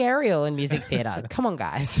using Ariel in music theatre? Come on,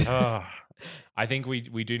 guys. Oh, I think we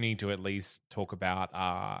do need to at least talk about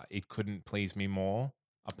It Couldn't Please Me More,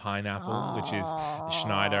 a pineapple, which is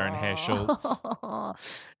Schneider and Herr Schultz.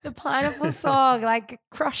 The pineapple song like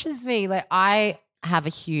crushes me. Like I have a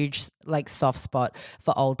huge like soft spot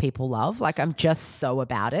for old people love. Like I'm just so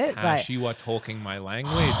about it. Ash, you are talking my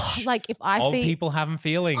language. Like if I Old see people having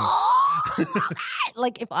feelings.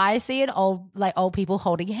 like if I see an old people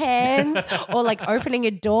holding hands or like opening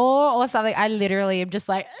a door or something, I literally am just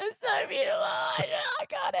like, it's so beautiful. I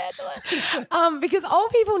can't handle it. Because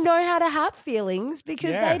old people know how to have feelings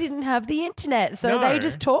because Yeah. they didn't have the internet. So No. they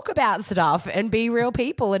just talk about stuff and be real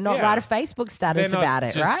people and not Yeah. write a Facebook status about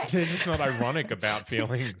it, right? They're just not ironic about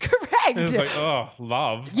feelings. Correct. It's like, oh,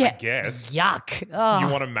 love, I Yeah. guess. Yuck. Oh, You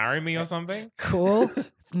want to marry me or something? cool.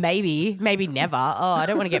 Maybe never. Oh, I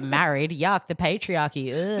don't want to get married. Yuck, the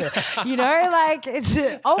patriarchy. Ugh. You know, like it's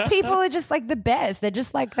old people are just like the best. They're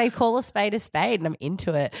just like they call a spade, and I'm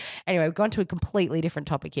into it. Anyway, we've gone to a completely different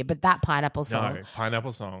topic here, but that pineapple song, No,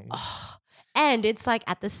 pineapple song. and it's like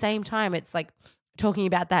at the same time, it's like talking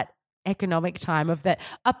about that economic time of that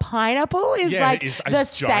a pineapple is Yeah, like it's a the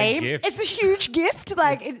giant same. gift. It's a huge gift.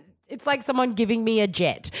 Like it's like someone giving me a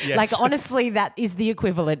jet. Yes. Like honestly, that is the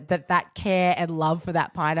equivalent that care and love for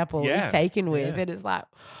that pineapple Yeah, is taken with. yeah. And it's like,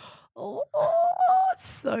 oh,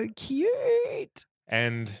 so cute.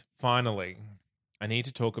 And finally, I need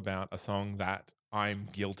to talk about a song that I'm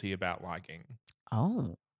guilty about liking.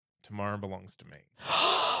 Oh. Tomorrow Belongs to Me.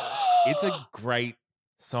 It's a great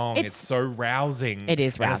song. It's so rousing. It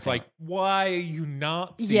is And it's rousing. like, why are you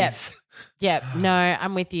Nazis? Yes. Yeah, no,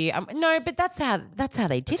 I'm with you. No, but that's how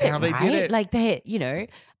they did That's it, how they right? did it. Like they,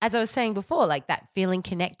 as I was saying before, like that feeling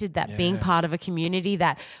connected, that being part of a community,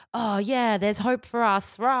 that oh yeah, there's hope for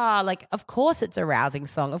us, rah! Like of course it's a rousing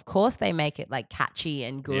song. Of course they make it like catchy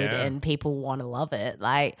and good, Yeah. and people want to love it.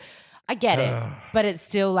 Like I get it, but it's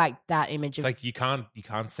still like that image It's of like you can't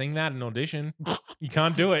sing that in audition. You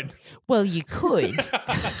can't do it. well, you could.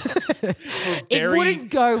 It very- wouldn't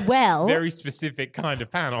go well. Very specific kind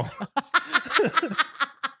of panel.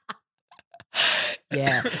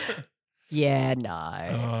 Yeah. Yeah, no.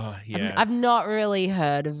 Oh, yeah. I've not really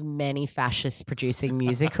heard of many fascists producing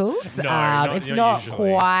musicals. No, it's not not usually.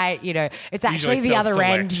 quite, it's actually Usually the other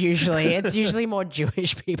self-select. end usually. It's usually more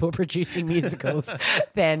Jewish people producing musicals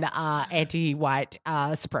than anti-white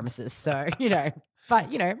supremacists. So, but,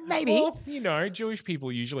 maybe. Well, Jewish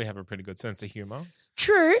people usually have a pretty good sense of humor.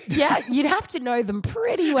 True. Yeah, you'd have to know them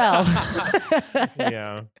pretty well.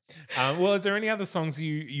 Yeah. Well, is there any other songs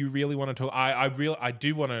you really want to talk? I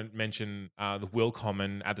do want to mention the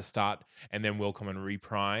Willkommen at the start and then Willkommen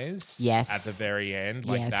reprise Yes. at the very end.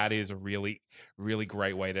 Like Yes. that is a really, really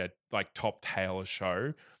great way to like top tail a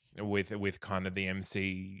show with kind of the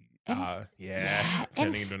MC.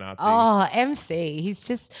 Turning into a Nazi. Oh, MC. He's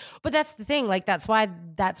just, but that's the thing. Like, that's why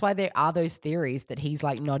there are those theories that he's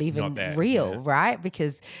like not even Not there, real, yeah. right?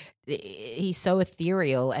 Because he's so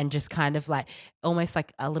ethereal and just kind of like almost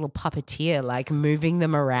like a little puppeteer, like moving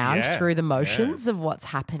them around Yeah, through the motions of what's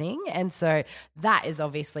happening. And so that is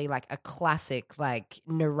obviously like a classic, like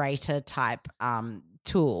narrator type,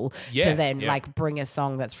 tool Yeah, to then yeah. like bring a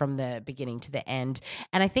song that's from the beginning to the end.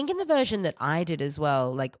 And I think in the version that I did as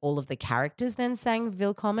well, like all of the characters then sang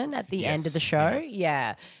Willkommen at the end of the Yes, show. yeah.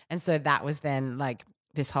 Yeah. And so that was then like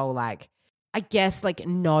this whole like, I guess like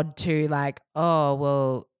nod to like, oh,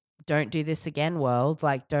 well, don't do this again, world.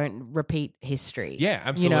 Like don't repeat history. Yeah,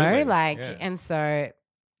 absolutely. You know, like, Yeah. and so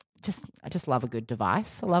I just love a good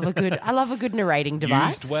device. I love a good narrating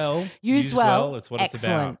device. Used well. That's what it's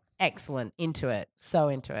Excellent. about. Excellent. Into it. So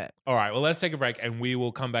into it. All right, well, let's take a break and we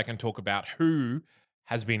will come back and talk about who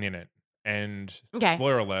has been in it. And Okay.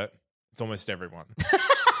 spoiler alert, it's almost everyone.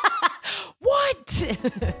 What?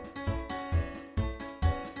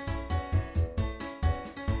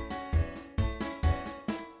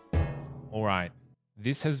 All right,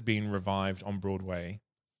 this has been revived on Broadway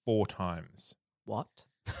 4 times. What?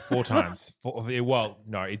 4 times. Well,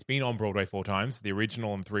 no, it's been on Broadway 4 times, the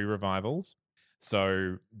original and 3 revivals.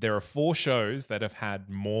 So there are 4 shows that have had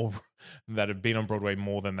more, that have been on Broadway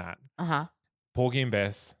more than that. Uh-huh. Porgy and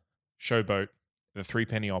Bess, Showboat, The Three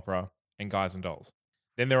Penny Opera, and Guys and Dolls.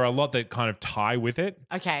 Then there are a lot that kind of tie with it.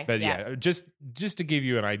 Okay. But yeah, just to give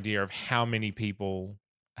you an idea of how many people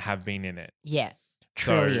have been in it. Yeah.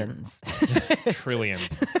 So- Trillions.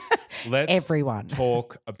 Trillions. Let's Everyone.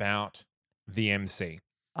 talk about the MC.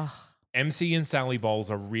 Oh, MC and Sally Bowles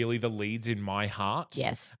are really the leads in my heart.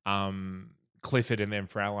 yes. Clifford and then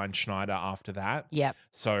Fraulein Schneider after that. Yep.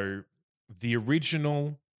 So the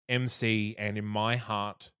original MC and in my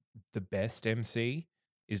heart, the best MC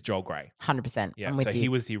is Joel Grey. 100%. Yeah. I'm with So you. he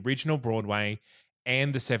was the original Broadway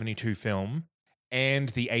and the 72 film and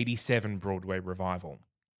the 87 Broadway revival.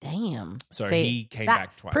 Damn. So See, he came that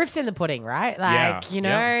back twice. Proof's in the pudding, right? Yeah, Like, you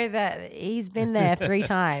know, that he's been there 3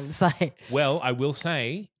 times. Like, Well, I will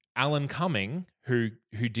say Alan Cumming, who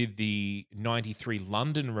did the 93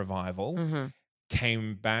 London revival, mhm.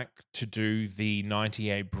 came back to do the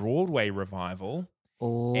 98 Broadway revival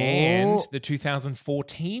Oh. and the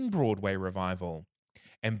 2014 Broadway revival.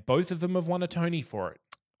 And both of them have won a Tony for it.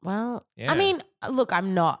 Well, Yeah. I mean, look,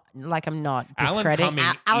 I'm not Alan discrediting Cumming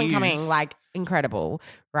Alan is- Cumming, like incredible,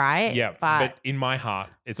 right? Yeah, but in my heart,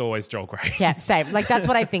 it's always Joel Grey. yeah, same. Like that's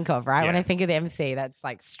what I think of, right? When Yeah. I think of the MC, that's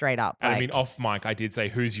like straight up. And Like, I mean, off mic, I did say,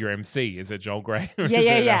 "Who's your MC? Is it Joel Grey? Or yeah, is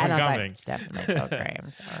yeah, it yeah. Alan And I was Cumming?" like, it's definitely Joel Grey.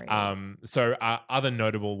 I'm sorry. So other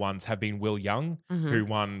notable ones have been Will Young, who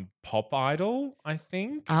won Pop Idol, I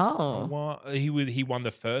think. Oh. Well, he won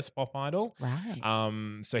the first Pop Idol.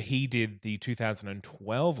 Right. So he did the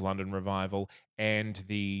 2012 London revival and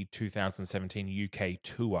the 2017 UK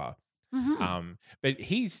tour. Mhm. But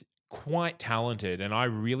he's quite talented, and I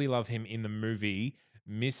really love him in the movie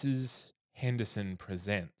Mrs. Henderson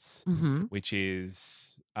Presents, Mhm. which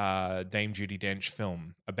is Dame Judi Dench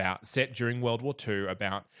film set during World War II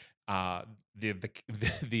about the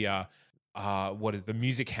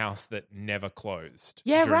music house that never closed.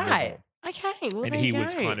 Yeah, during the right. war. Okay. Well, And there he you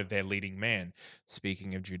was go. kind of their leading man.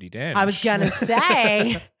 Speaking of Judi Dench, I was gonna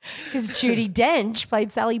say because Judi Dench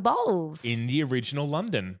played Sally Bowles in the original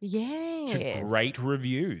London. Yes. To great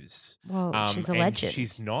reviews. Well, she's a and legend.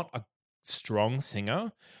 she's not a strong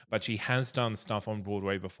singer, but she has done stuff on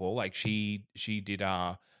Broadway before. Like she did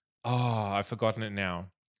I've forgotten it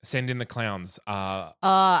now. Send in the Clowns. I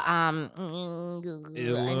know Little what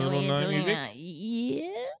you're known doing music? now.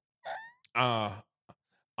 Yeah.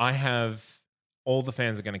 I have All the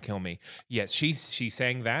Fans Are Gonna Kill Me. Yes, she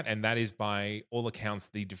sang that, and that is by all accounts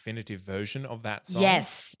the definitive version of that song.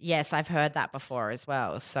 Yes, I've heard that before as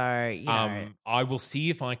well. So you know, I will see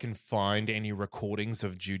if I can find any recordings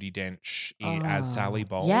of Judi Dench as Sally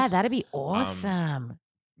Bowles. yeah, that'd be awesome.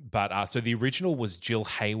 But so the original was Jill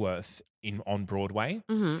Hayworth on Broadway,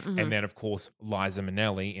 and then of course Liza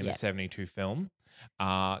Minnelli in the 72 film.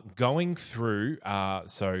 Going through,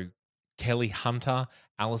 so Kelly Hunter,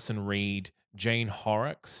 Alison Reed, Jane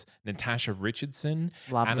Horrocks, Natasha Richardson,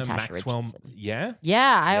 Love Anna Natasha Maxwell. Richardson. Yeah.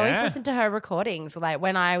 Yeah, I always Yeah. listen to her recordings. Like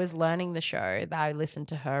when I was learning the show, I listened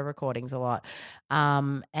to her recordings a lot.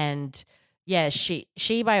 And Yeah,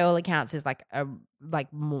 she by all accounts is like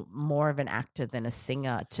more of an actor than a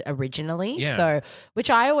singer originally. Yeah. So, which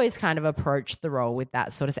I always kind of approached the role with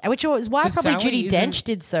that sort of, which is why 'Cause probably Sally Judi isn't- Dench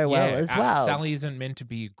did so well as well. Sally isn't meant to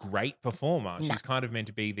be a great performer. She's kind of meant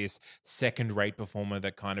to be this second-rate performer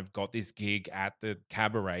that kind of got this gig at the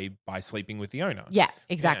cabaret by sleeping with the owner. Yeah,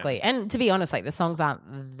 exactly. And to be honest, like the songs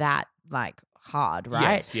aren't that like hard,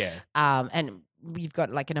 right? Yes, yeah. And you've got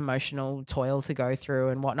like an emotional toil to go through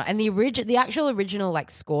and whatnot. And the actual original like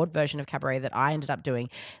scored version of Cabaret that I ended up doing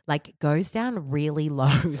like goes down really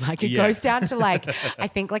low. Like it goes down to like I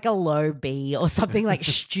think like a low B or something like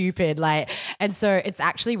stupid. Like, and so it's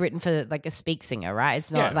actually written for like a speak singer, right? It's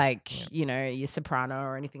not like you know your soprano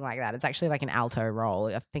or anything like that. It's actually like an alto role.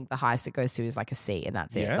 I think the highest it goes to is like a C, and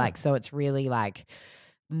that's it. Like so, it's really like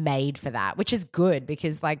made for that, which is good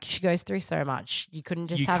because like she goes through so much. You couldn't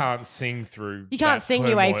just can't sing through. You can't sing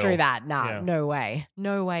your way turmoil. through that. Nah, no way.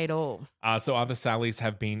 No way at all. So other Sallys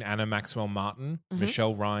have been Anna Maxwell Martin,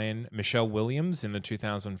 Michelle Ryan, Michelle Williams in the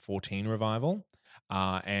 2014 revival,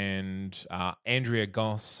 and Andrea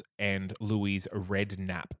Goss and Louise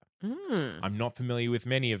Redknapp. I'm not familiar with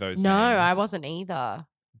many of those names. No, I wasn't either.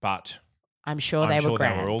 But I'm sure they were were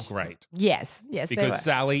grand. all great. Yes, they Because were.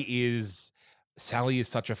 Sally is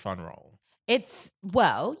such a fun role. It's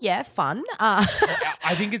fun. I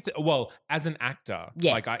think it's as an actor,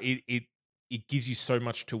 Yeah. like it gives you so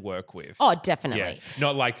much to work with. Oh, definitely. Yeah,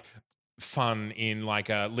 not like fun in like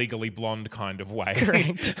a Legally Blonde kind of way.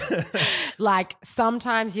 Correct. Like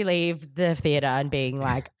sometimes you leave the theater and being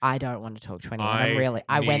like, I don't want to talk to anyone.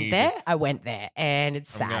 I went there, and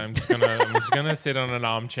it's sad. I'm just gonna sit on an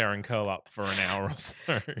armchair and curl up for an hour or so.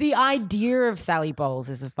 The idea of Sally Bowles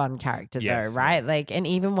is a fun character though, right? Like, and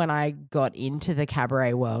even when I got into the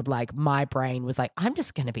cabaret world, like my brain was like, I'm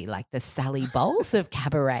just going to be like the Sally Bowles of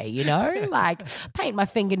cabaret, you know, like paint my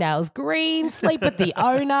fingernails green, sleep with the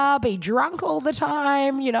owner, be drunk all the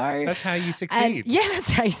time, you know. That's how you succeed.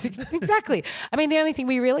 That's how you succeed. Exactly. I mean, the only thing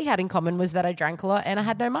we really had in common was that I drank a lot and I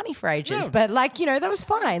had no money for ages, but like, you know, that was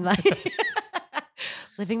fine. Like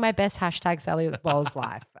living my best #Sally Bowles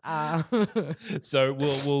life. So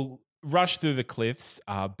we'll rush through the cliffs.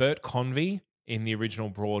 Bert Convy in the original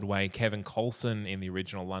Broadway, Kevin Colson in the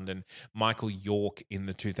original London, Michael York in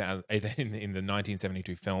the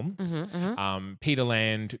 1972 film, Peter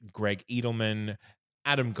Land, Greg Edelman,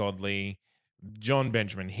 Adam Godley, John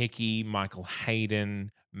Benjamin Hickey, Michael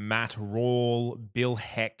Hayden, Matt Rawle, Bill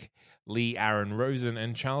Heck, Lee Aaron Rosen,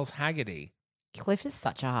 and Charles Haggerty. Cliff is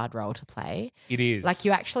such a hard role to play. It is. Like,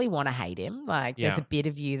 you actually want to hate him. Like, there's a bit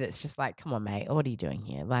of you that's just like, come on, mate, what are you doing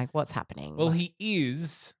here? Like, what's happening? Well, he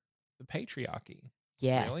is the patriarchy.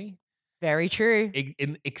 Yeah. Really? Very true.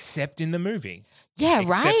 Except in the movie. Yeah,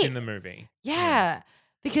 right? Except in the movie. Yeah.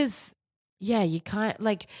 Because, you can't,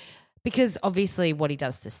 like, because obviously what he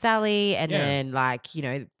does to Sally and then, like, you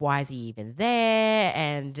know, why is he even there?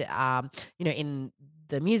 And, you know, in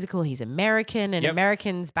the musical, he's American, and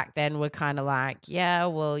Americans back then were kind of like, yeah,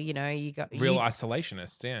 well, you know, you got real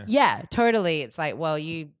isolationists, yeah, totally. It's like, well,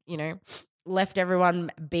 you know, left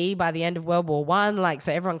everyone be by the end of World War I, like,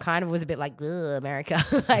 so everyone kind of was a bit like, ugh, America,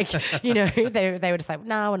 like, you know, they were just like,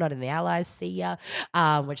 no, we're not in the Allies, see ya,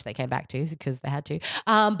 which they came back to because they had to.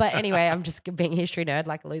 But anyway, I'm just being a history nerd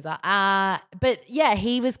like a loser. But yeah,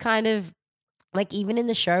 he was kind of. Like, even in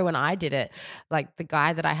the show when I did it, like, the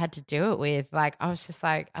guy that I had to do it with, like, I was just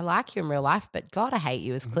like, I like you in real life, but God, I hate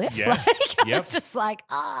you as Cliff. Yeah. Like, I was just like,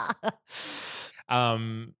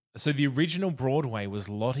 So the original Broadway was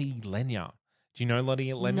Lottie Lenya. Do you know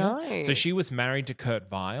Lottie Lenya? No. So she was married to Kurt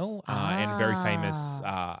Weill, and very famous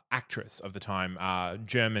actress of the time,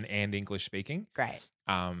 German and English speaking. Great.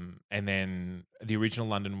 And then the original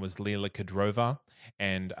London was Lila Kadrova,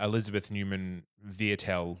 and Elizabeth Newman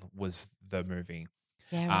Vietel was the movie.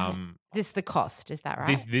 Yeah, right. This is The Cost, is that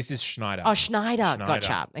right? This is Schneider. Oh, Schneider.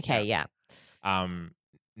 Gotcha. Okay, yeah.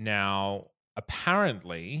 Now,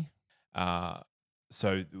 apparently,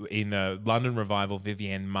 so in the London revival,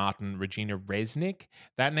 Vivienne Martin, Regina Resnick,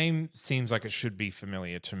 that name seems like it should be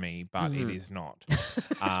familiar to me, but it is not.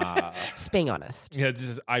 Just being honest. Yeah,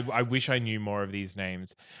 I wish I knew more of these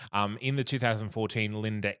names. In the 2014,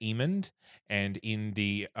 Linda Emond, and in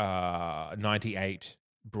the 98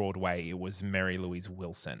 Broadway, it was Mary Louise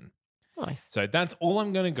Wilson. Nice. So that's all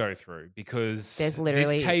I'm going to go through because There's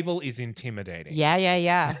literally this table is intimidating.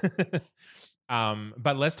 Yeah.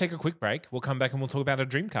 But let's take a quick break. We'll come back and we'll talk about a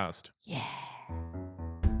Dreamcast. Yeah.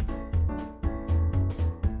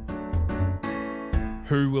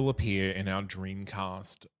 Who will appear in our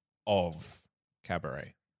Dreamcast of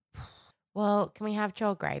Cabaret? Well, can we have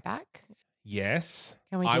Joel Grey back? Yes.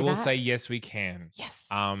 Can we I do will that? say yes, we can. Yes.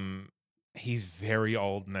 he's very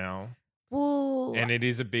old now, Well, and it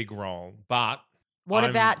is a big role. But what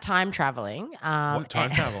I'm- about time traveling? what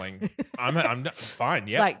time traveling? I'm fine.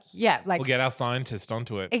 Yeah, Like we'll get our scientist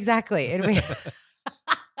onto it. exactly. It'd be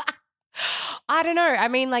I don't know. I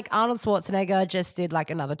mean, like Arnold Schwarzenegger just did like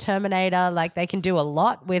another Terminator. Like they can do a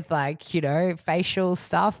lot with like, you know, facial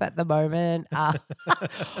stuff at the moment.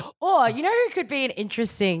 Or, you know, who could be an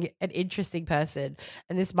interesting person,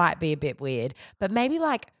 and this might be a bit weird, but maybe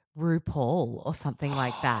like RuPaul or something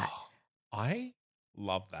like that. I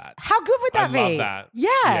love that. How good would that I be? love that.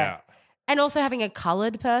 Yeah. And also having a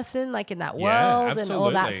colored person like in that world and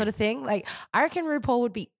all that absolutely. sort of thing. Like I reckon RuPaul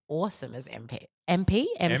would be awesome as MC.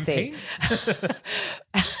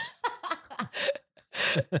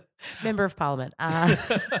 Member of Parliament.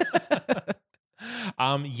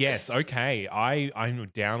 Yes, okay. I'm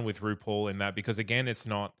down with RuPaul in that because again,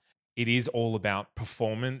 it is all about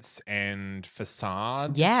performance and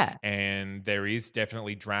facade. Yeah. And there is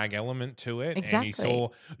definitely drag element to it. Exactly. And you saw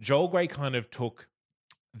Joel Grey kind of took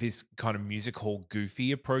this kind of musical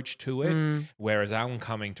goofy approach to it, whereas Alan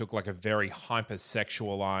Cumming took like a very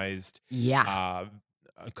hypersexualized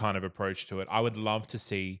kind of approach to it. I would love to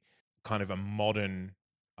see kind of a modern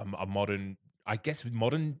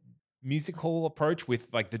musical approach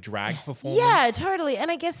with like the drag performance. Yeah, totally. And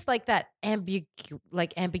I guess like that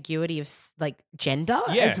ambiguity of like gender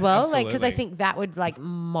as well. Like, because I absolutely. think that would like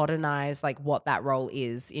modernize like what that role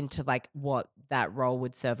is into like what that role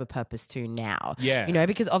would serve a purpose to now. Yeah. You know,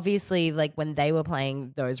 because obviously like when they were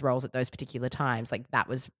playing those roles at those particular times, like that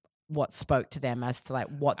was what spoke to them as to like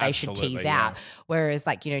what they should Absolutely, tease yeah. out. Whereas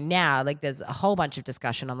like, you know, now like there's a whole bunch of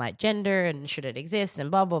discussion on like gender and should it exist and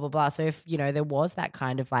blah, blah, blah, blah. So if, you know, there was that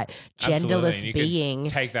kind of like Absolutely. genderless And you being.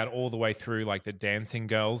 could take that all the way through like the dancing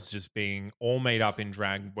girls just being all made up in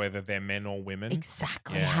drag, whether they're men or women.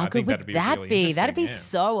 Exactly. Yeah, How I good think would that'd be that really be? That'd be interesting,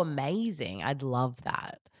 so amazing. I'd love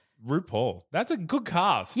that. RuPaul. That's a good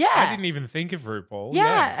cast. Yeah. I didn't even think of RuPaul.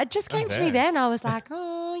 Yeah, it just came to me there. then. I was like,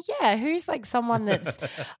 oh yeah, who's like someone that's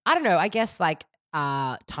I don't know, I guess like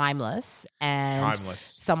timeless and Timeless.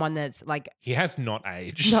 someone that's like He has not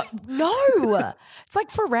aged. no. It's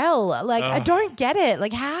like Pharrell. Like I don't get it.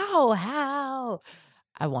 Like how?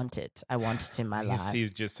 I want it in my You life. see,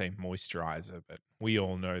 just say moisturizer, but we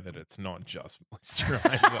all know that it's not just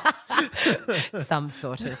moisturizer. Some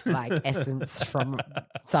sort of like essence from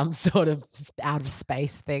some sort of out of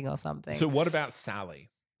space thing or something. So, what about Sally?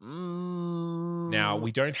 Now, Mm.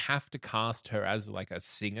 we don't have to cast her as like a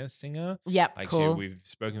singer. Yep, Like cool. we've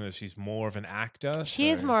spoken that she's more of an actor. She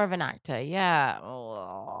is so- more of an actor, yeah.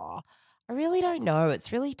 Oh, I really don't know.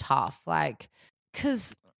 It's really tough, like,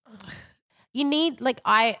 because you need, like,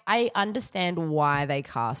 I understand why they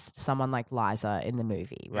cast someone like Liza in the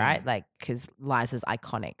movie, right? Like, because Liza's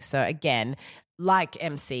iconic. So again, like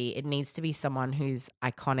MC, it needs to be someone who's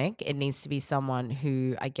iconic. It needs to be someone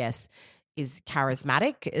who, I guess, is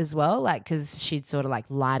charismatic as well, like because she'd sort of like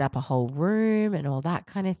light up a whole room and all that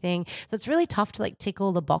kind of thing. So it's really tough to like tick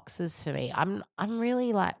all the boxes for me. I'm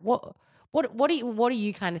really like what are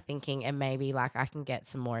you kind of thinking? And maybe like I can get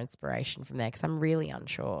some more inspiration from there because I'm really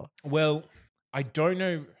unsure. Well, I don't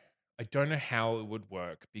know how it would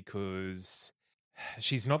work because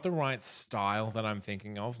she's not the right style that I'm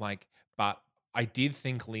thinking of. Like, but I did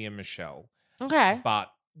think Lea Michele. Okay. But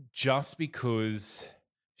just because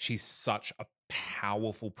she's such a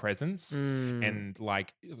powerful presence and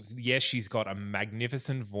like, yes, she's got a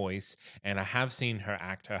magnificent voice and I have seen her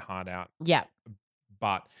act her heart out, Yeah.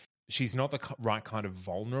 but she's not the right kind of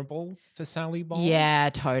vulnerable for Sally Bowles. Yeah,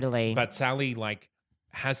 totally. But Sally like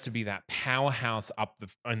has to be that powerhouse up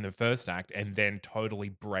in the first act and then totally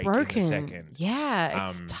break in the second. Yeah,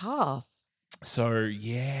 it's tough. So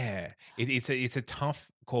yeah, it's a tough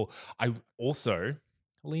call. I also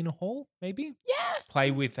Lena Hall maybe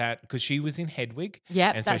play with that because she was in Hedwig.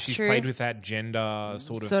 Yep, and so that's she's true. played with that gender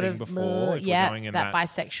sort of thing before. If yeah, we're going in that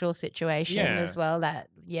bisexual situation Yeah. as well. That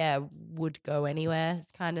would go anywhere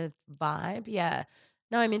kind of vibe. Yeah,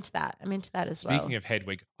 no, I'm into that. As well. Speaking of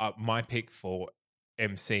Hedwig, my pick for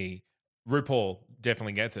MC, RuPaul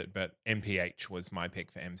definitely gets it, but MPH was my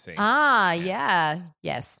pick for MC. Yeah,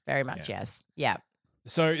 yes, very much. Yeah. Yes, yeah.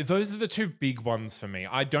 So those are the two big ones for me.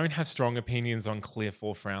 I don't have strong opinions on Claire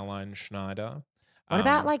for Fraulein Schneider. What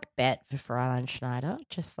about like Bet for Fraulein Schneider?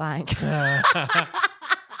 Just like,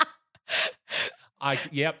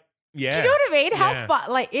 Yep. Yeah. do you know what I mean? How Yeah.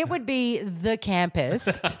 fun? Like it would be the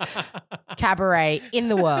campest cabaret in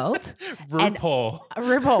the world. And RuPaul.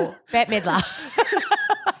 RuPaul, Bette Midler.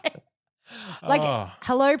 Like, Oh.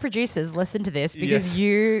 hello, producers, listen to this because Yes.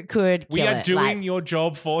 you could kill We are it. doing Like, your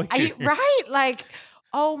job for you. are you right? Like,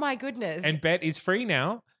 oh my goodness. And Bet is free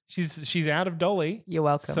now. She's out of Dolly. You're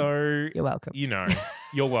welcome. So You're welcome. You know,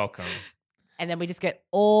 you're welcome. And then we just get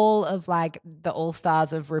all of like the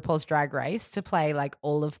all-stars of RuPaul's Drag Race to play like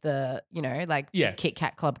all of the, you know, like Yeah. the Kit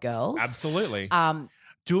Kat Club girls. Absolutely.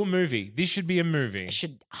 Do a movie. This should be a movie. It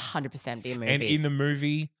should 100% be a movie. And in the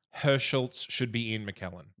movie, Herscheltz should be Ian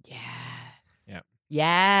McKellen. Yes. Yeah.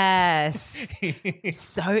 Yes.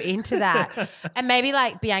 So into that. And maybe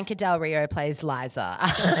like Bianca Del Rio plays Liza.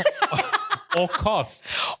 Or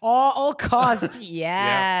Cost. Or Cost.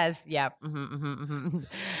 Yes. Yep.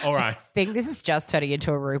 All right. I think this is just turning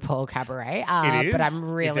into a RuPaul cabaret. It is. But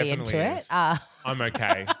I'm really It into definitely it. is. I'm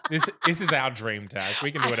okay. This is our dream, Taz.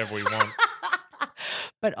 We can do whatever we want.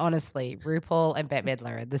 But honestly, RuPaul and Bette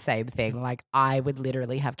Midler are the same thing. Like, I would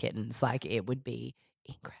literally have kittens. Like, it would be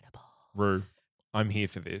incredible. Ru, I'm here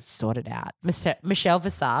for this. Sort it out. Michelle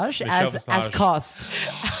Visage as Visage. Cost.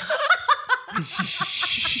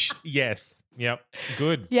 Yes. Yep.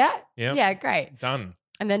 Good. Yeah? Yep. Yeah, great. Done.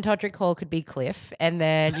 And then Todrick Hall could be Cliff. And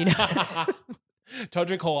then, you know.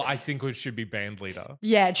 Todrick Hall, I think, should be band leader.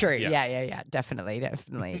 Yeah, true. Yeah. Yeah. Definitely.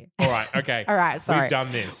 All right. Okay. All right, sorry. We've done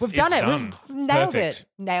this. We've done It's it. done. We've nailed Perfect. it.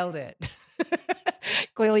 Nailed it.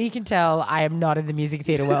 Clearly, you can tell I am not in the music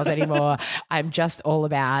theatre world anymore. I'm just all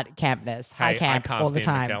about campness. High Hey, camp I all the cast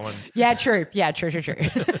time. Ian McKellen. Yeah, true. Yeah, true.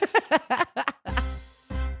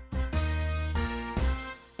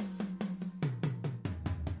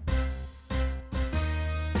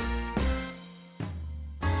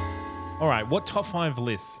 All right. What top 5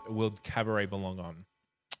 lists will Cabaret belong on?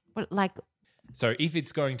 What, like, So if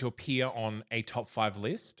it's going to appear on a top 5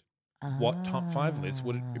 list, what top 5 list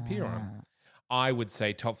would it appear on? I would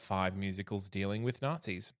say top 5 musicals dealing with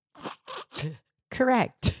Nazis.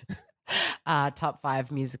 correct. Top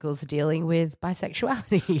 5 musicals dealing with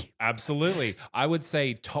bisexuality. Absolutely. I would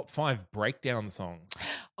say top 5 breakdown songs.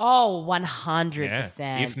 Oh, 100%.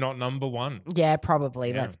 Yeah, if not number 1. Yeah,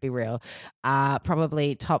 probably. Yeah. Let's be real.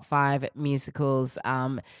 Probably top 5 musicals,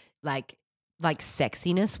 like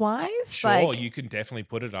sexiness wise. Sure, you can definitely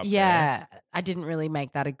put it up there. Yeah, I didn't really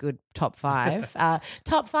make that a good top 5.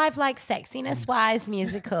 Top 5 like sexiness wise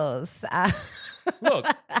musicals. Look,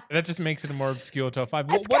 that just makes it a more obscure top 5.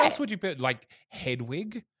 What great. else would you put? Like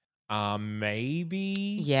Hedwig?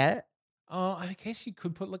 Maybe? Yeah. I guess you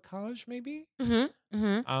could put Lacage, maybe?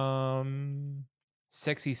 Mm-hmm.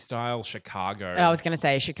 Sexy Style Chicago. I was going to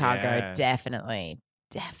say Chicago. Yeah. Definitely.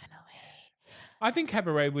 I think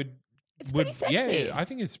Cabaret would... It's pretty sexy. Yeah, I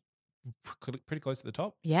think it's pretty close to the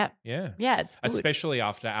top. Yeah. Yeah. Yeah, it's good. Especially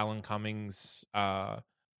after Alan Cummings'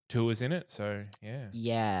 tours in it. So, yeah.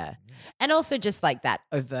 Yeah. And also just like that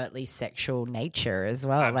overtly sexual nature as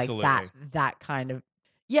well. Absolutely. Like that kind of,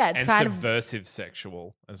 yeah, it's And kind of, subversive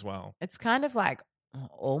sexual as well. it's kind of like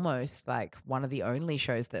almost like one of the only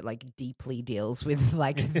shows that like deeply deals with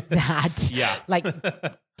like that. Yeah. Like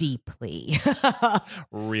deeply.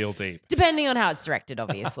 Real deep. Depending on how it's directed,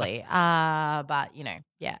 obviously. But you know,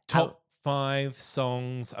 yeah. Top 5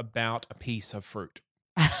 songs about a piece of fruit.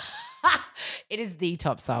 It is the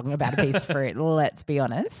top song about a piece of fruit, let's be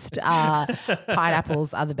honest.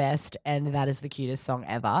 Pineapples are the best, and that is the cutest song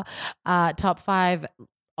ever. Top 5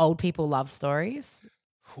 old people love stories.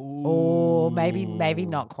 Or maybe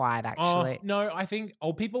not quite, actually. No, I think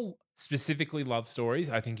old people specifically love stories.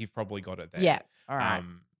 I think you've probably got it there. Yeah, all right.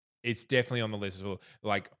 It's definitely on the list as well.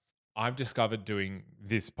 Like, I've discovered doing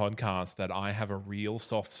this podcast that I have a real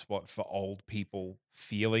soft spot for old people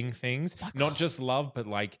feeling things, not just love, but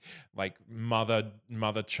like mother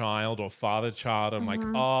child or father child. I'm like,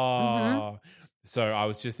 oh. So I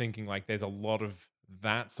was just thinking like there's a lot of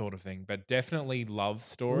that sort of thing, but definitely love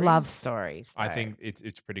stories. Love stories. I though. think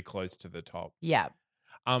it's pretty close to the top. Yeah.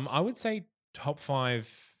 I would say top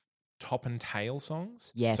 5 top and tail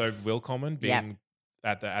songs. Yes. So Willkommen being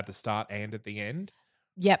Yep. at the start and at the end.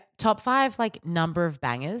 Yep. Top 5 like number of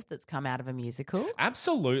bangers that's come out of a musical.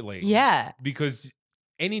 Absolutely. Yeah. Because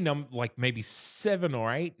any number, like maybe 7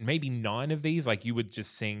 or 8, maybe 9 of these, like you would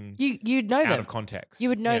just sing You'd know out them. of context. You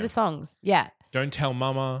would know Yeah. the songs. Yeah. Don't Tell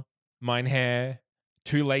Mama, Mine Hair,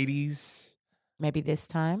 Two Ladies, Maybe this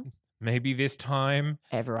time. Maybe This Time.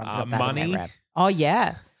 Everyone's got that Money. in their rap. Oh,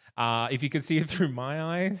 yeah. If You Could See It Through My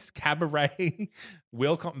Eyes, Cabaret,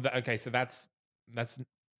 Willkommen. Okay, so that's That's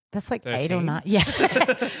like 8 or 13? 9. Yeah.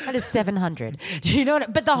 That is 700. Do you know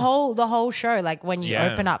what? But the whole show, like when you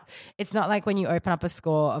Yeah. open up, it's not like when you open up a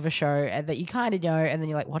score of a show that you kind of know and then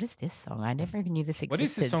you're like, what is this song? I never even knew this existed. what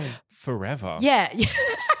is this song? Forever. Yeah.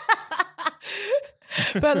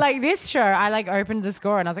 But like this show, I like opened the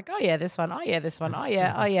score and I was like, oh yeah, this one. Oh yeah, this one. Oh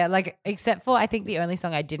yeah, oh yeah. Like except for I think the only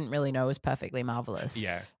song I didn't really know was Perfectly Marvelous.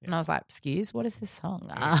 Yeah. And I was like, excuse, what is this song?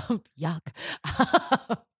 Yuck.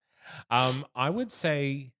 I would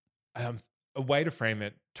say a way to frame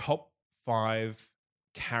it: top 5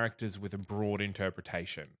 characters with a broad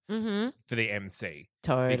interpretation for the MC.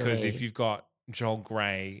 Totally. Because if you've got Joel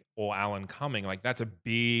Grey or Alan Cumming, like that's a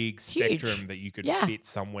big spectrum Huge. that you could Yeah. fit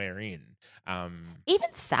somewhere in.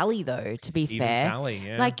 Even Sally, though, to be Even fair. Sally,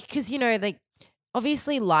 yeah. Like, because,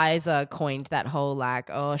 obviously Liza coined that whole,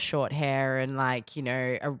 short hair and,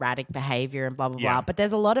 erratic behavior and blah, blah, Yeah. blah. But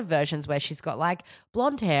there's a lot of versions where she's got,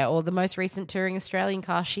 blonde hair, or the most recent touring Australian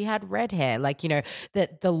cast, she had red hair.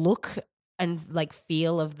 The look and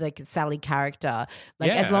feel of the Sally character,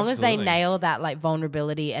 Yeah, as long as they absolutely. nail that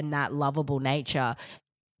vulnerability and that lovable nature,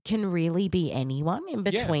 can really be anyone in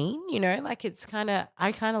between. It's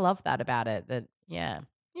I kind of love that about it. That yeah.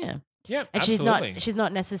 yeah, And absolutely. she's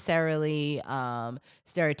not necessarily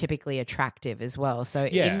stereotypically attractive as well. So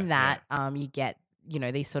Yeah, in that you get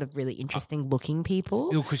these sort of really interesting looking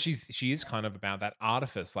people. Because she is kind of about that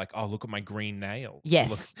artifice, like, oh, look at my green nails.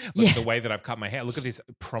 Yes. Look at the way that I've cut my hair. Look at this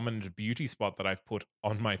prominent beauty spot that I've put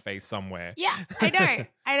on my face somewhere. Yeah, I know.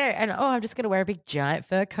 And I'm just gonna wear a big giant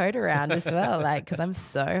fur coat around as well, because I'm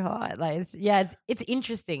so hot. It's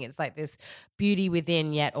interesting. It's like this beauty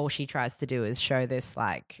within, yet all she tries to do is show this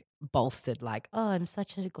bolstered, oh, I'm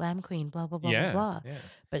such a glam queen, blah blah blah blah blah. Yeah.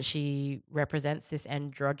 But she represents this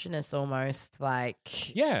androgynous, almost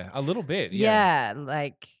Yeah, a little bit. yeah,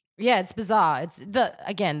 it's bizarre. It's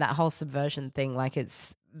that whole subversion thing.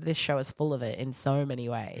 This show is full of it in so many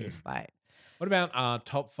ways. What about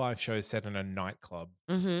top 5 shows set in a nightclub?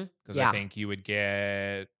 Mm-hmm. Because I think you would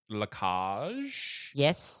get La Cage.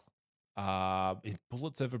 Yes. Is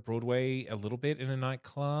Bullets Over Broadway a little bit in a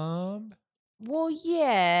nightclub? Well,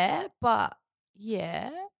 yeah, but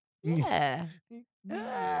yeah. A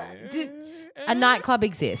nightclub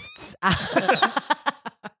exists.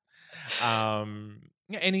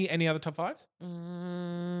 Any other top 5s?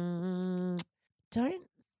 Don't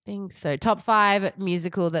think so. Top 5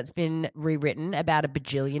 musical that's been rewritten about a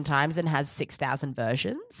bajillion times and has 6,000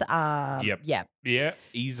 versions. Yep. Yeah. Yeah,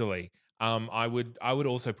 easily. I would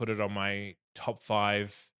also put it on my top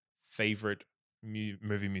 5 favorite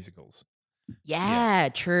movie musicals. Yeah,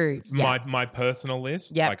 true. Yeah. My personal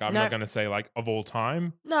list. Yep. I'm not going to say of all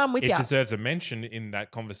time. No, I'm with you. It deserves a mention in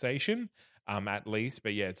that conversation, at least.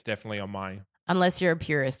 But yeah, it's definitely on my. Unless you're a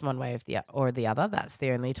purist one way or the other, that's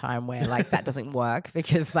the only time where that doesn't work,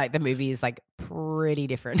 because the movie is pretty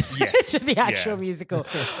different Yes. to the actual Yeah. musical.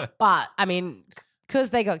 But I mean, because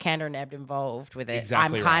they got Kander and Ebb involved with it,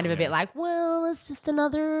 Exactly I'm kind right, of a bit well, it's just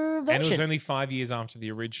another version. And it was only 5 years after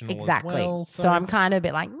the original exactly. as well. So I'm kind of a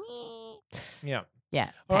bit Yeah.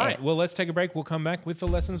 yeah. All pay right. it. Well, let's take a break. We'll come back with the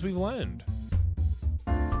lessons we've learned.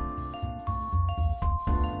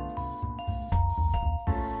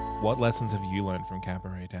 What lessons have you learned from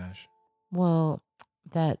Cabaret Dash? Well,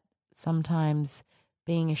 that sometimes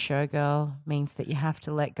being a showgirl means that you have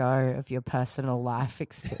to let go of your personal life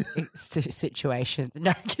situations.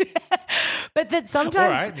 No, but that sometimes, All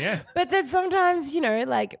right, yeah. But that sometimes,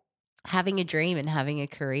 having a dream and having a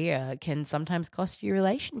career can sometimes cost you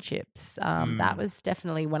relationships. That was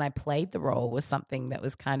definitely, when I played the role, was something that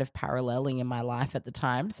was kind of paralleling in my life at the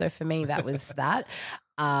time. So for me, that was that.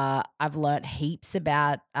 I've learnt heaps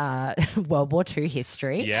about World War II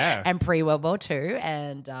history, Yeah. and pre-World War II,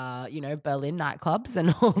 and Berlin nightclubs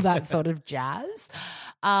and all that sort of jazz.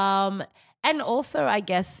 And also, I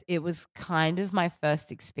guess it was kind of my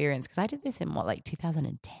first experience, because I did this in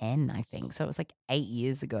 2010, I think. So it was 8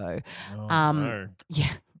 years ago. No.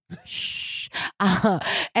 Yeah. Shh. And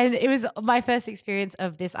it was my first experience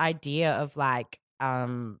of this idea of I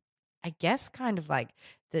guess kind of that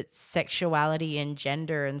sexuality and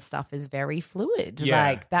gender and stuff is very fluid.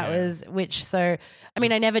 Yeah, That yeah. was,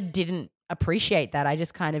 I never didn't appreciate that. I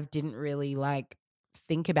just kind of didn't really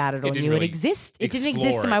think about it or didn't knew really it existed. It didn't explore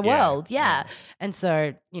exist in my it, yeah, world. Yeah. And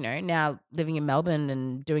so, now living in Melbourne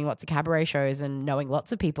and doing lots of cabaret shows and knowing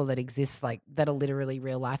lots of people that exist, that are literally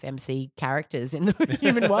real life MC characters in the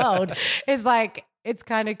human world, is it's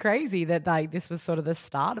kind of crazy that this was sort of the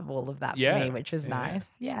start of all of that Yeah, for me, which was yeah.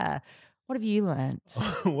 nice. Yeah. What have you learned?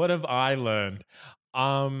 What have I learned?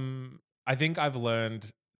 I think I've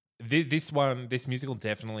learned this musical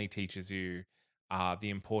definitely teaches you the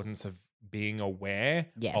importance of being aware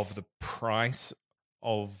Yes. of the price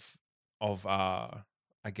of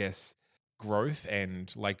I guess growth,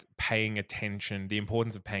 and paying attention, the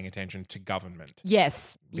importance of paying attention to government.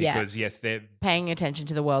 Yes. Because yes, they're Paying attention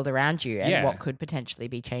to the world around you and Yeah. what could potentially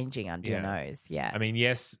be changing under your Yeah. nose. Yeah. I mean,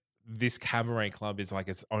 yes, this cabaret club is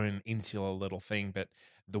its own insular little thing, but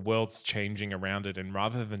the world's changing around it, and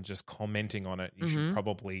rather than just commenting on it, you should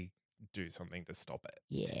probably do something to stop it.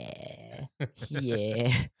 Yeah.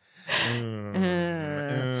 Yeah.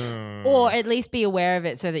 Or at least be aware of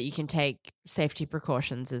it so that you can take safety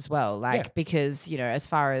precautions as well. Like, because, you know, as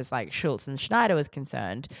far as like Schultz and Schneider was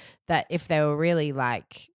concerned, that if they were really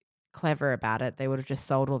like clever about it, they would have just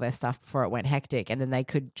sold all their stuff before it went hectic, and then they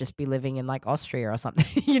could just be living in like Austria or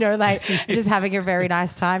something, you know, like just having a very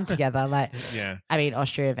nice time together. Like, I mean,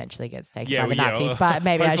 Austria eventually gets taken by the Nazis, but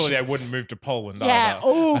maybe hopefully they wouldn't move to Poland. Yeah. Either.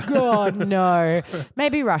 Oh God, no.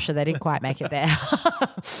 Maybe Russia. They didn't quite make it there.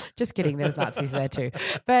 Just kidding. There's Nazis there too.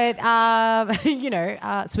 But you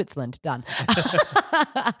know, Switzerland done.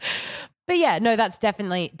 But yeah, no, that's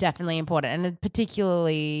definitely important, and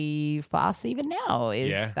particularly for us even now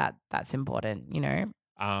is that's important, you know.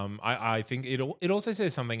 I think it also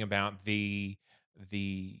says something about the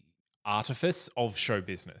artifice of show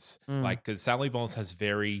business, like because Sally Bowles has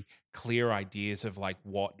very clear ideas of like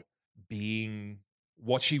what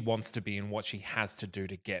she wants to be and what she has to do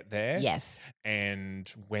to get there. Yes. And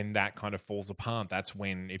when that kind of falls apart, that's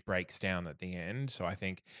when it breaks down at the end. So I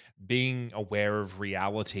think being aware of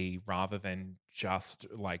reality rather than just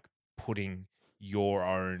like putting your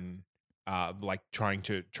own like trying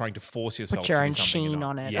to force yourself put your to own do something sheen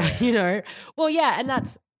on it. Yeah. You know. Well, yeah, and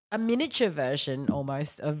that's a miniature version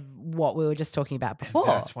almost of what we were just talking about before.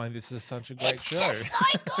 And that's why this is such a great show. It's just so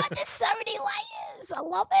good. There's so many layers. I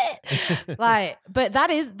love it. Like, but that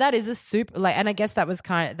is a super like, and I guess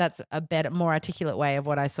that's a better, more articulate way of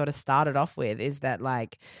what I sort of started off with is that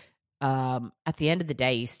like, at the end of the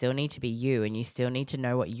day, you still need to be you, and you still need to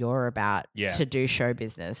know what you're about to do show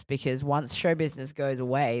business, because once show business goes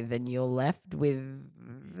away, then you're left with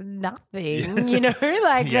nothing, you know,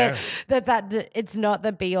 like that it's not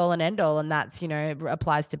the be all and end all. And that's, you know,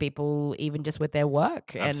 applies to people even just with their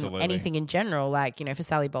work and anything in general. Like, you know, for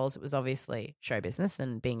Sally Bowles, it was obviously show business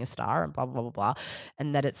and being a star and blah, blah, blah, blah.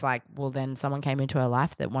 And that it's like, well, then someone came into her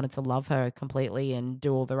life that wanted to love her completely and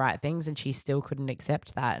do all the right things, and she still couldn't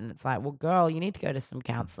accept that. And it's like, well, girl, you need to go to some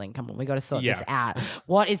counseling. Come on, we got to sort this out.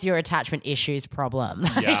 What is your attachment issues problem?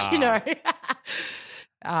 You know?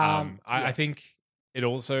 I think it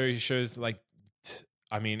also shows like,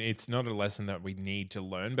 I mean, it's not a lesson that we need to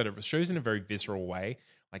learn, but it shows in a very visceral way.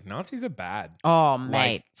 Like, Nazis are bad. Oh,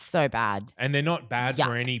 mate, so bad. And they're not bad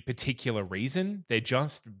for any particular reason. They're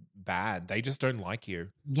just bad. They just don't like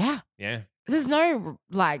you. Yeah. Yeah. There's no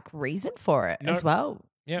like reason for it as well.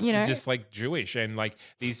 Yeah, you know, just like Jewish, and like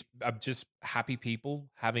these are just happy people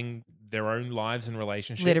having their own lives and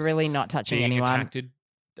relationships. Literally not touching being anyone.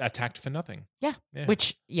 Attacked for nothing. Yeah.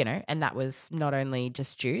 Which, you know, and that was not only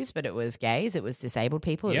just Jews, but it was gays, it was disabled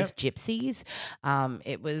people, it was gypsies.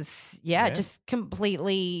 It was, just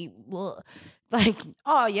completely like,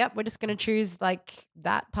 oh, yep, we're just going to choose like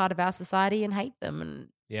that part of our society and hate them. And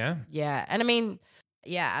yeah. And I mean,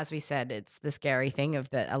 yeah, as we said, it's the scary thing of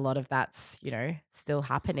that a lot of that's, you know, still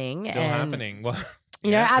happening. Well, you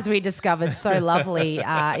know, as we discovered so lovely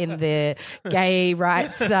in the gay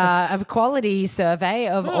rights equality survey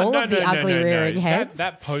of all of the ugly rearing heads.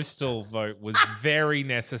 That postal vote was very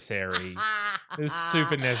necessary. It was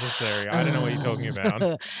super necessary. I don't know what you're talking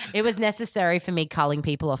about. It was necessary for me culling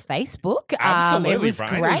people off Facebook. Absolutely, it was right?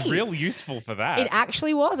 great. It was real useful for that. It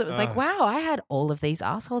actually was. It was like, wow, I had all of these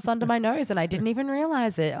assholes under my nose and I didn't even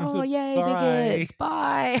realize it. Oh, yay, bigots.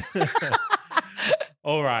 Bye.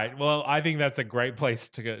 All right. Well, I think that's a great place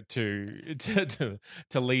to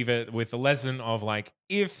leave it with the lesson of like,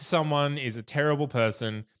 if someone is a terrible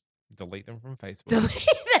person, delete them from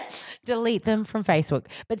Facebook. Delete them from Facebook,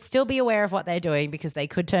 but still be aware of what they're doing because they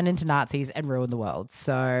could turn into Nazis and ruin the world.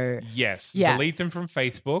 So yes, delete them from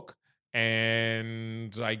Facebook,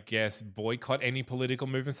 and I guess boycott any political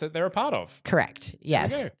movements that they're a part of. Correct.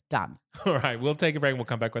 Yes. Done. All right. We'll take a break and we'll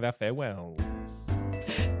come back with our farewells.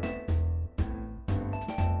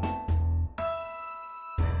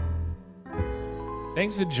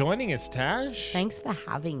 Thanks for joining us, Tash. Thanks for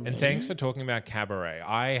having me. And thanks for talking about Cabaret.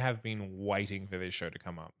 I have been waiting for this show to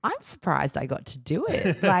come up. I'm surprised I got to do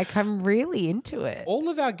it. Like, I'm really into it. All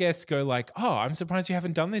of our guests go like, oh, I'm surprised you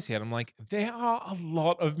haven't done this yet. I'm like, there are a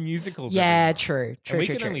lot of musicals. Yeah, true. We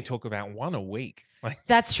can only talk about one a week.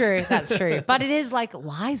 That's true. But it is like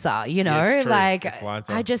Liza, you know? Yeah, it's true. Like, it's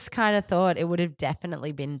Liza. I just kind of thought it would have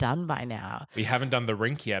definitely been done by now. We haven't done The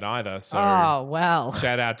Rink yet either. So oh, well.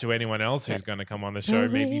 Shout out to anyone else who's going to come on the show.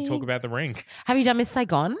 Maybe talk about The Rink. Have you done Miss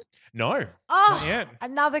Saigon? No. Oh, not yet.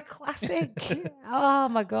 Another classic. Oh,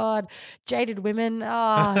 my God. Jaded Women.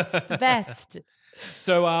 Oh, it's the best.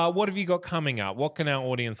 So what have you got coming up? What can our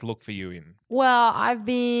audience look for you in? Well, I've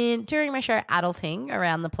been touring my show Adulting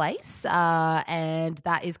around the place, and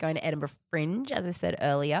that is going to Edinburgh Fringe, as I said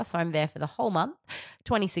earlier. So I'm there for the whole month,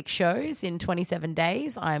 26 shows in 27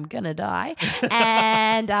 days. I'm going to die.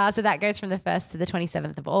 And so that goes from the 1st to the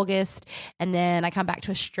 27th of August. And then I come back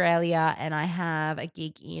to Australia and I have a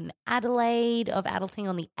gig in Adelaide of Adulting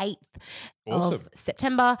on the 8th of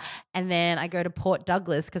September. And then I go to Port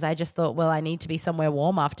Douglas because I just thought, well, I need to be somewhere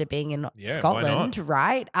warm after being in Scotland,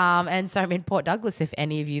 right? And so I'm in Port Douglas. If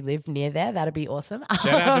any of you live near there, that'd be awesome.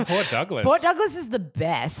 Shout out to Port Douglas. Port Douglas is the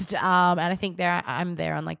best. And I think I'm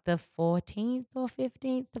there on like the 14th or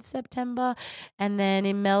 15th of September. And then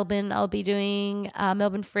in Melbourne, I'll be doing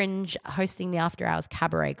Melbourne Fringe hosting the After Hours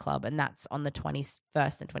Cabaret Club. And that's on the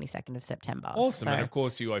 21st and 22nd of September. Awesome. And of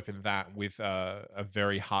course, you open that with a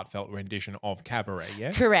very heartfelt rendition of Cabaret,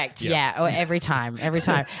 yeah? Correct. Yeah. Oh, every time.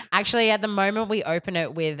 Actually, at the moment, we open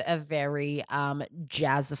it with a very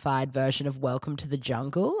jazzified version of Welcome to the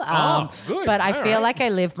Jungle. Good. But I feel like I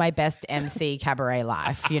live my best MC cabaret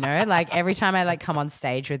life, you know? Like every time I come on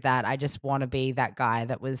stage with that, I just want to be that guy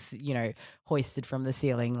that was, hoisted from the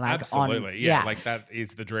ceiling. Absolutely. Yeah. Like that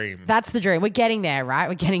is the dream. That's the dream. We're getting there, right?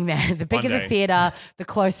 We're getting there. The bigger the theater, the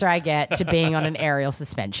closer I get to being on an aerial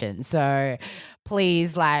suspension. So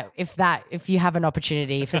please, if you have an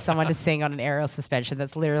opportunity for someone to sing on an aerial suspension,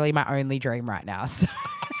 that's literally my only dream right now. So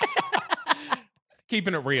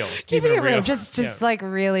Keeping it real. Keeping it real. Just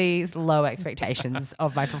really low expectations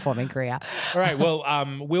of my performing career. All right. Well,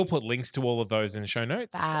 we'll put links to all of those in the show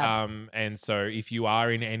notes. And so if you are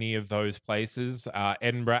in any of those places,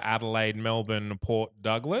 Edinburgh, Adelaide, Melbourne, Port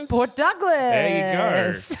Douglas. There you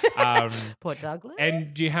go. Port Douglas.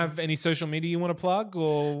 And do you have any social media you want to plug?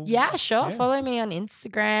 Or Yeah, sure. Yeah. Follow me on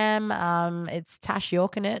Instagram. It's Tash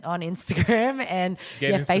Yorkinet on Instagram and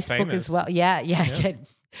Facebook as well. Yeah.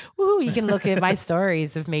 Woohoo, you can look at my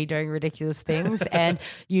stories of me doing ridiculous things and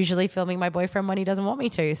usually filming my boyfriend when he doesn't want me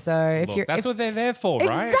to. So that's what they're there for,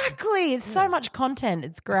 right? Exactly. It's so much content.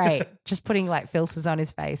 It's great. Just putting filters on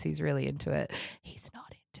his face. He's really into it. He's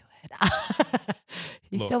not into it.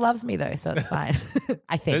 He still loves me though, so it's fine.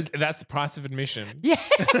 I think. That's the price of admission. Yeah.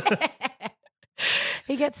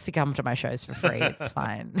 He gets to come to my shows for free. It's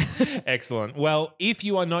fine. Excellent. Well, if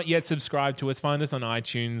you are not yet subscribed to us, find us on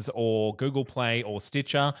iTunes or Google Play or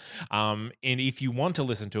Stitcher. And if you want to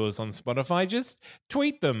listen to us on Spotify, just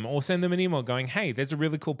tweet them or send them an email going, hey, there's a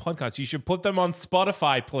really cool podcast. You should put them on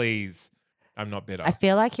Spotify, please. I'm not bitter. I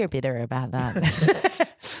feel like you're bitter about that.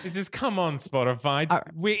 It's just, come on, Spotify.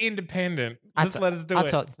 We're independent. Just let us do it. I'll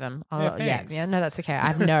talk to them. No, that's okay. I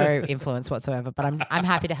have no influence whatsoever, but I'm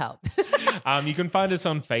happy to help. You can find us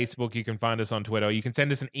on Facebook. You can find us on Twitter. You can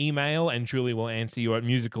send us an email and Julie will answer you at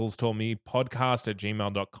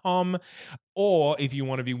musicalstoldmepodcast@gmail.com. Or if you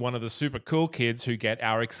want to be one of the super cool kids who get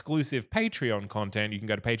our exclusive Patreon content, you can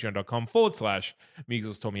go to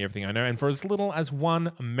patreon.com/Musicals Told Me Everything I Know. And for as little as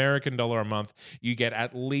 $1 American a month, you get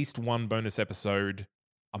at least one bonus episode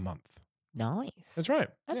a month. Nice. That's right.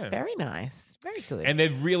 That's very nice. Very good. And they're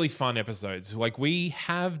really fun episodes. Like we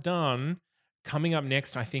have done, coming up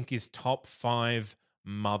next, I think, is top 5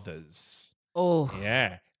 mothers. Oh.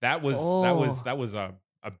 Yeah. That was a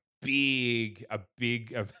big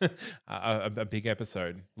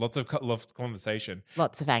episode. Lots of conversation.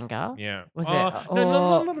 Lots of anger. Yeah. Was it? No, not a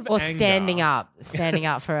lot of or anger. standing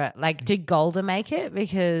up for it. Like, did Golda make it?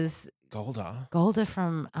 Because Golda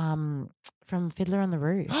from Fiddler on the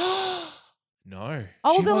Roof. No.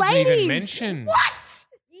 Older she wasn't ladies. even mentioned. What?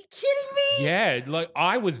 Are you kidding me? Yeah, like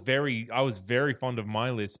I was very fond of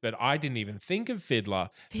my list, but I didn't even think of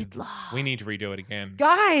Fiddler. We need to redo it again.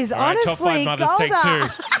 Guys, all right, honestly, top 5 mothers,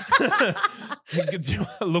 Golda. take 2.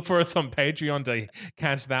 Look for us on Patreon to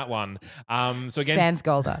catch that one. So again, Sans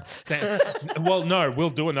Golda. Well, no,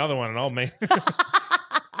 we'll do another one and I'll make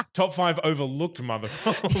top 5 overlooked mother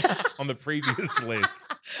roles on the previous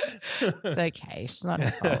list. It's okay. It's not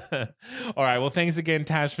her fault. All right. Well, thanks again,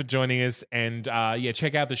 Tash, for joining us. And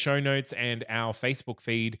check out the show notes and our Facebook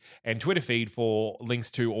feed and Twitter feed for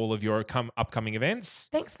links to all of your upcoming events.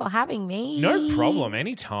 Thanks for having me. No problem.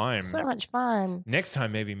 Anytime. So much fun. Next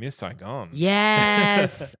time, maybe Miss Saigon.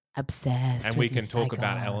 Yes. Obsessed. And we can talk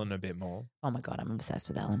about Ellen a bit more. Oh my God, I'm obsessed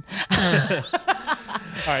with Ellen. All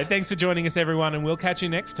right. Thanks for joining us, everyone. And we'll catch you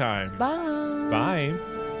next time. Bye. Bye.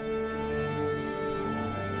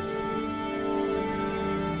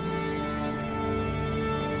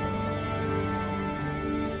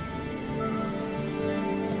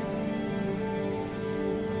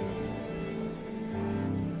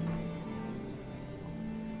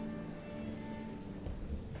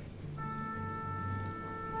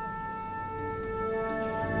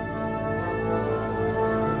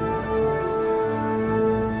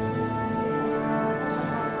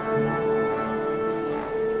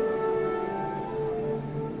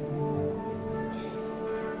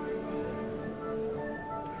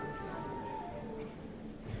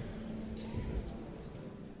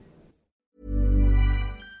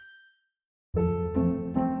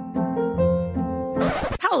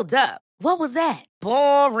 Hold up. What was that?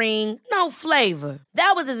 Boring. No flavor.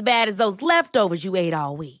 That was as bad as those leftovers you ate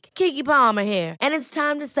all week. Keke Palmer here, and it's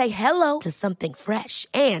time to say hello to something fresh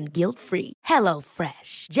and guilt-free.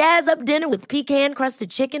 HelloFresh. Jazz up dinner with pecan-crusted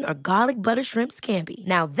chicken or garlic butter shrimp scampi.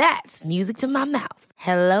 Now that's music to my mouth.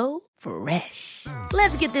 HelloFresh.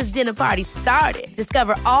 Let's get this dinner party started.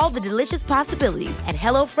 Discover all the delicious possibilities at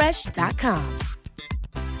HelloFresh.com.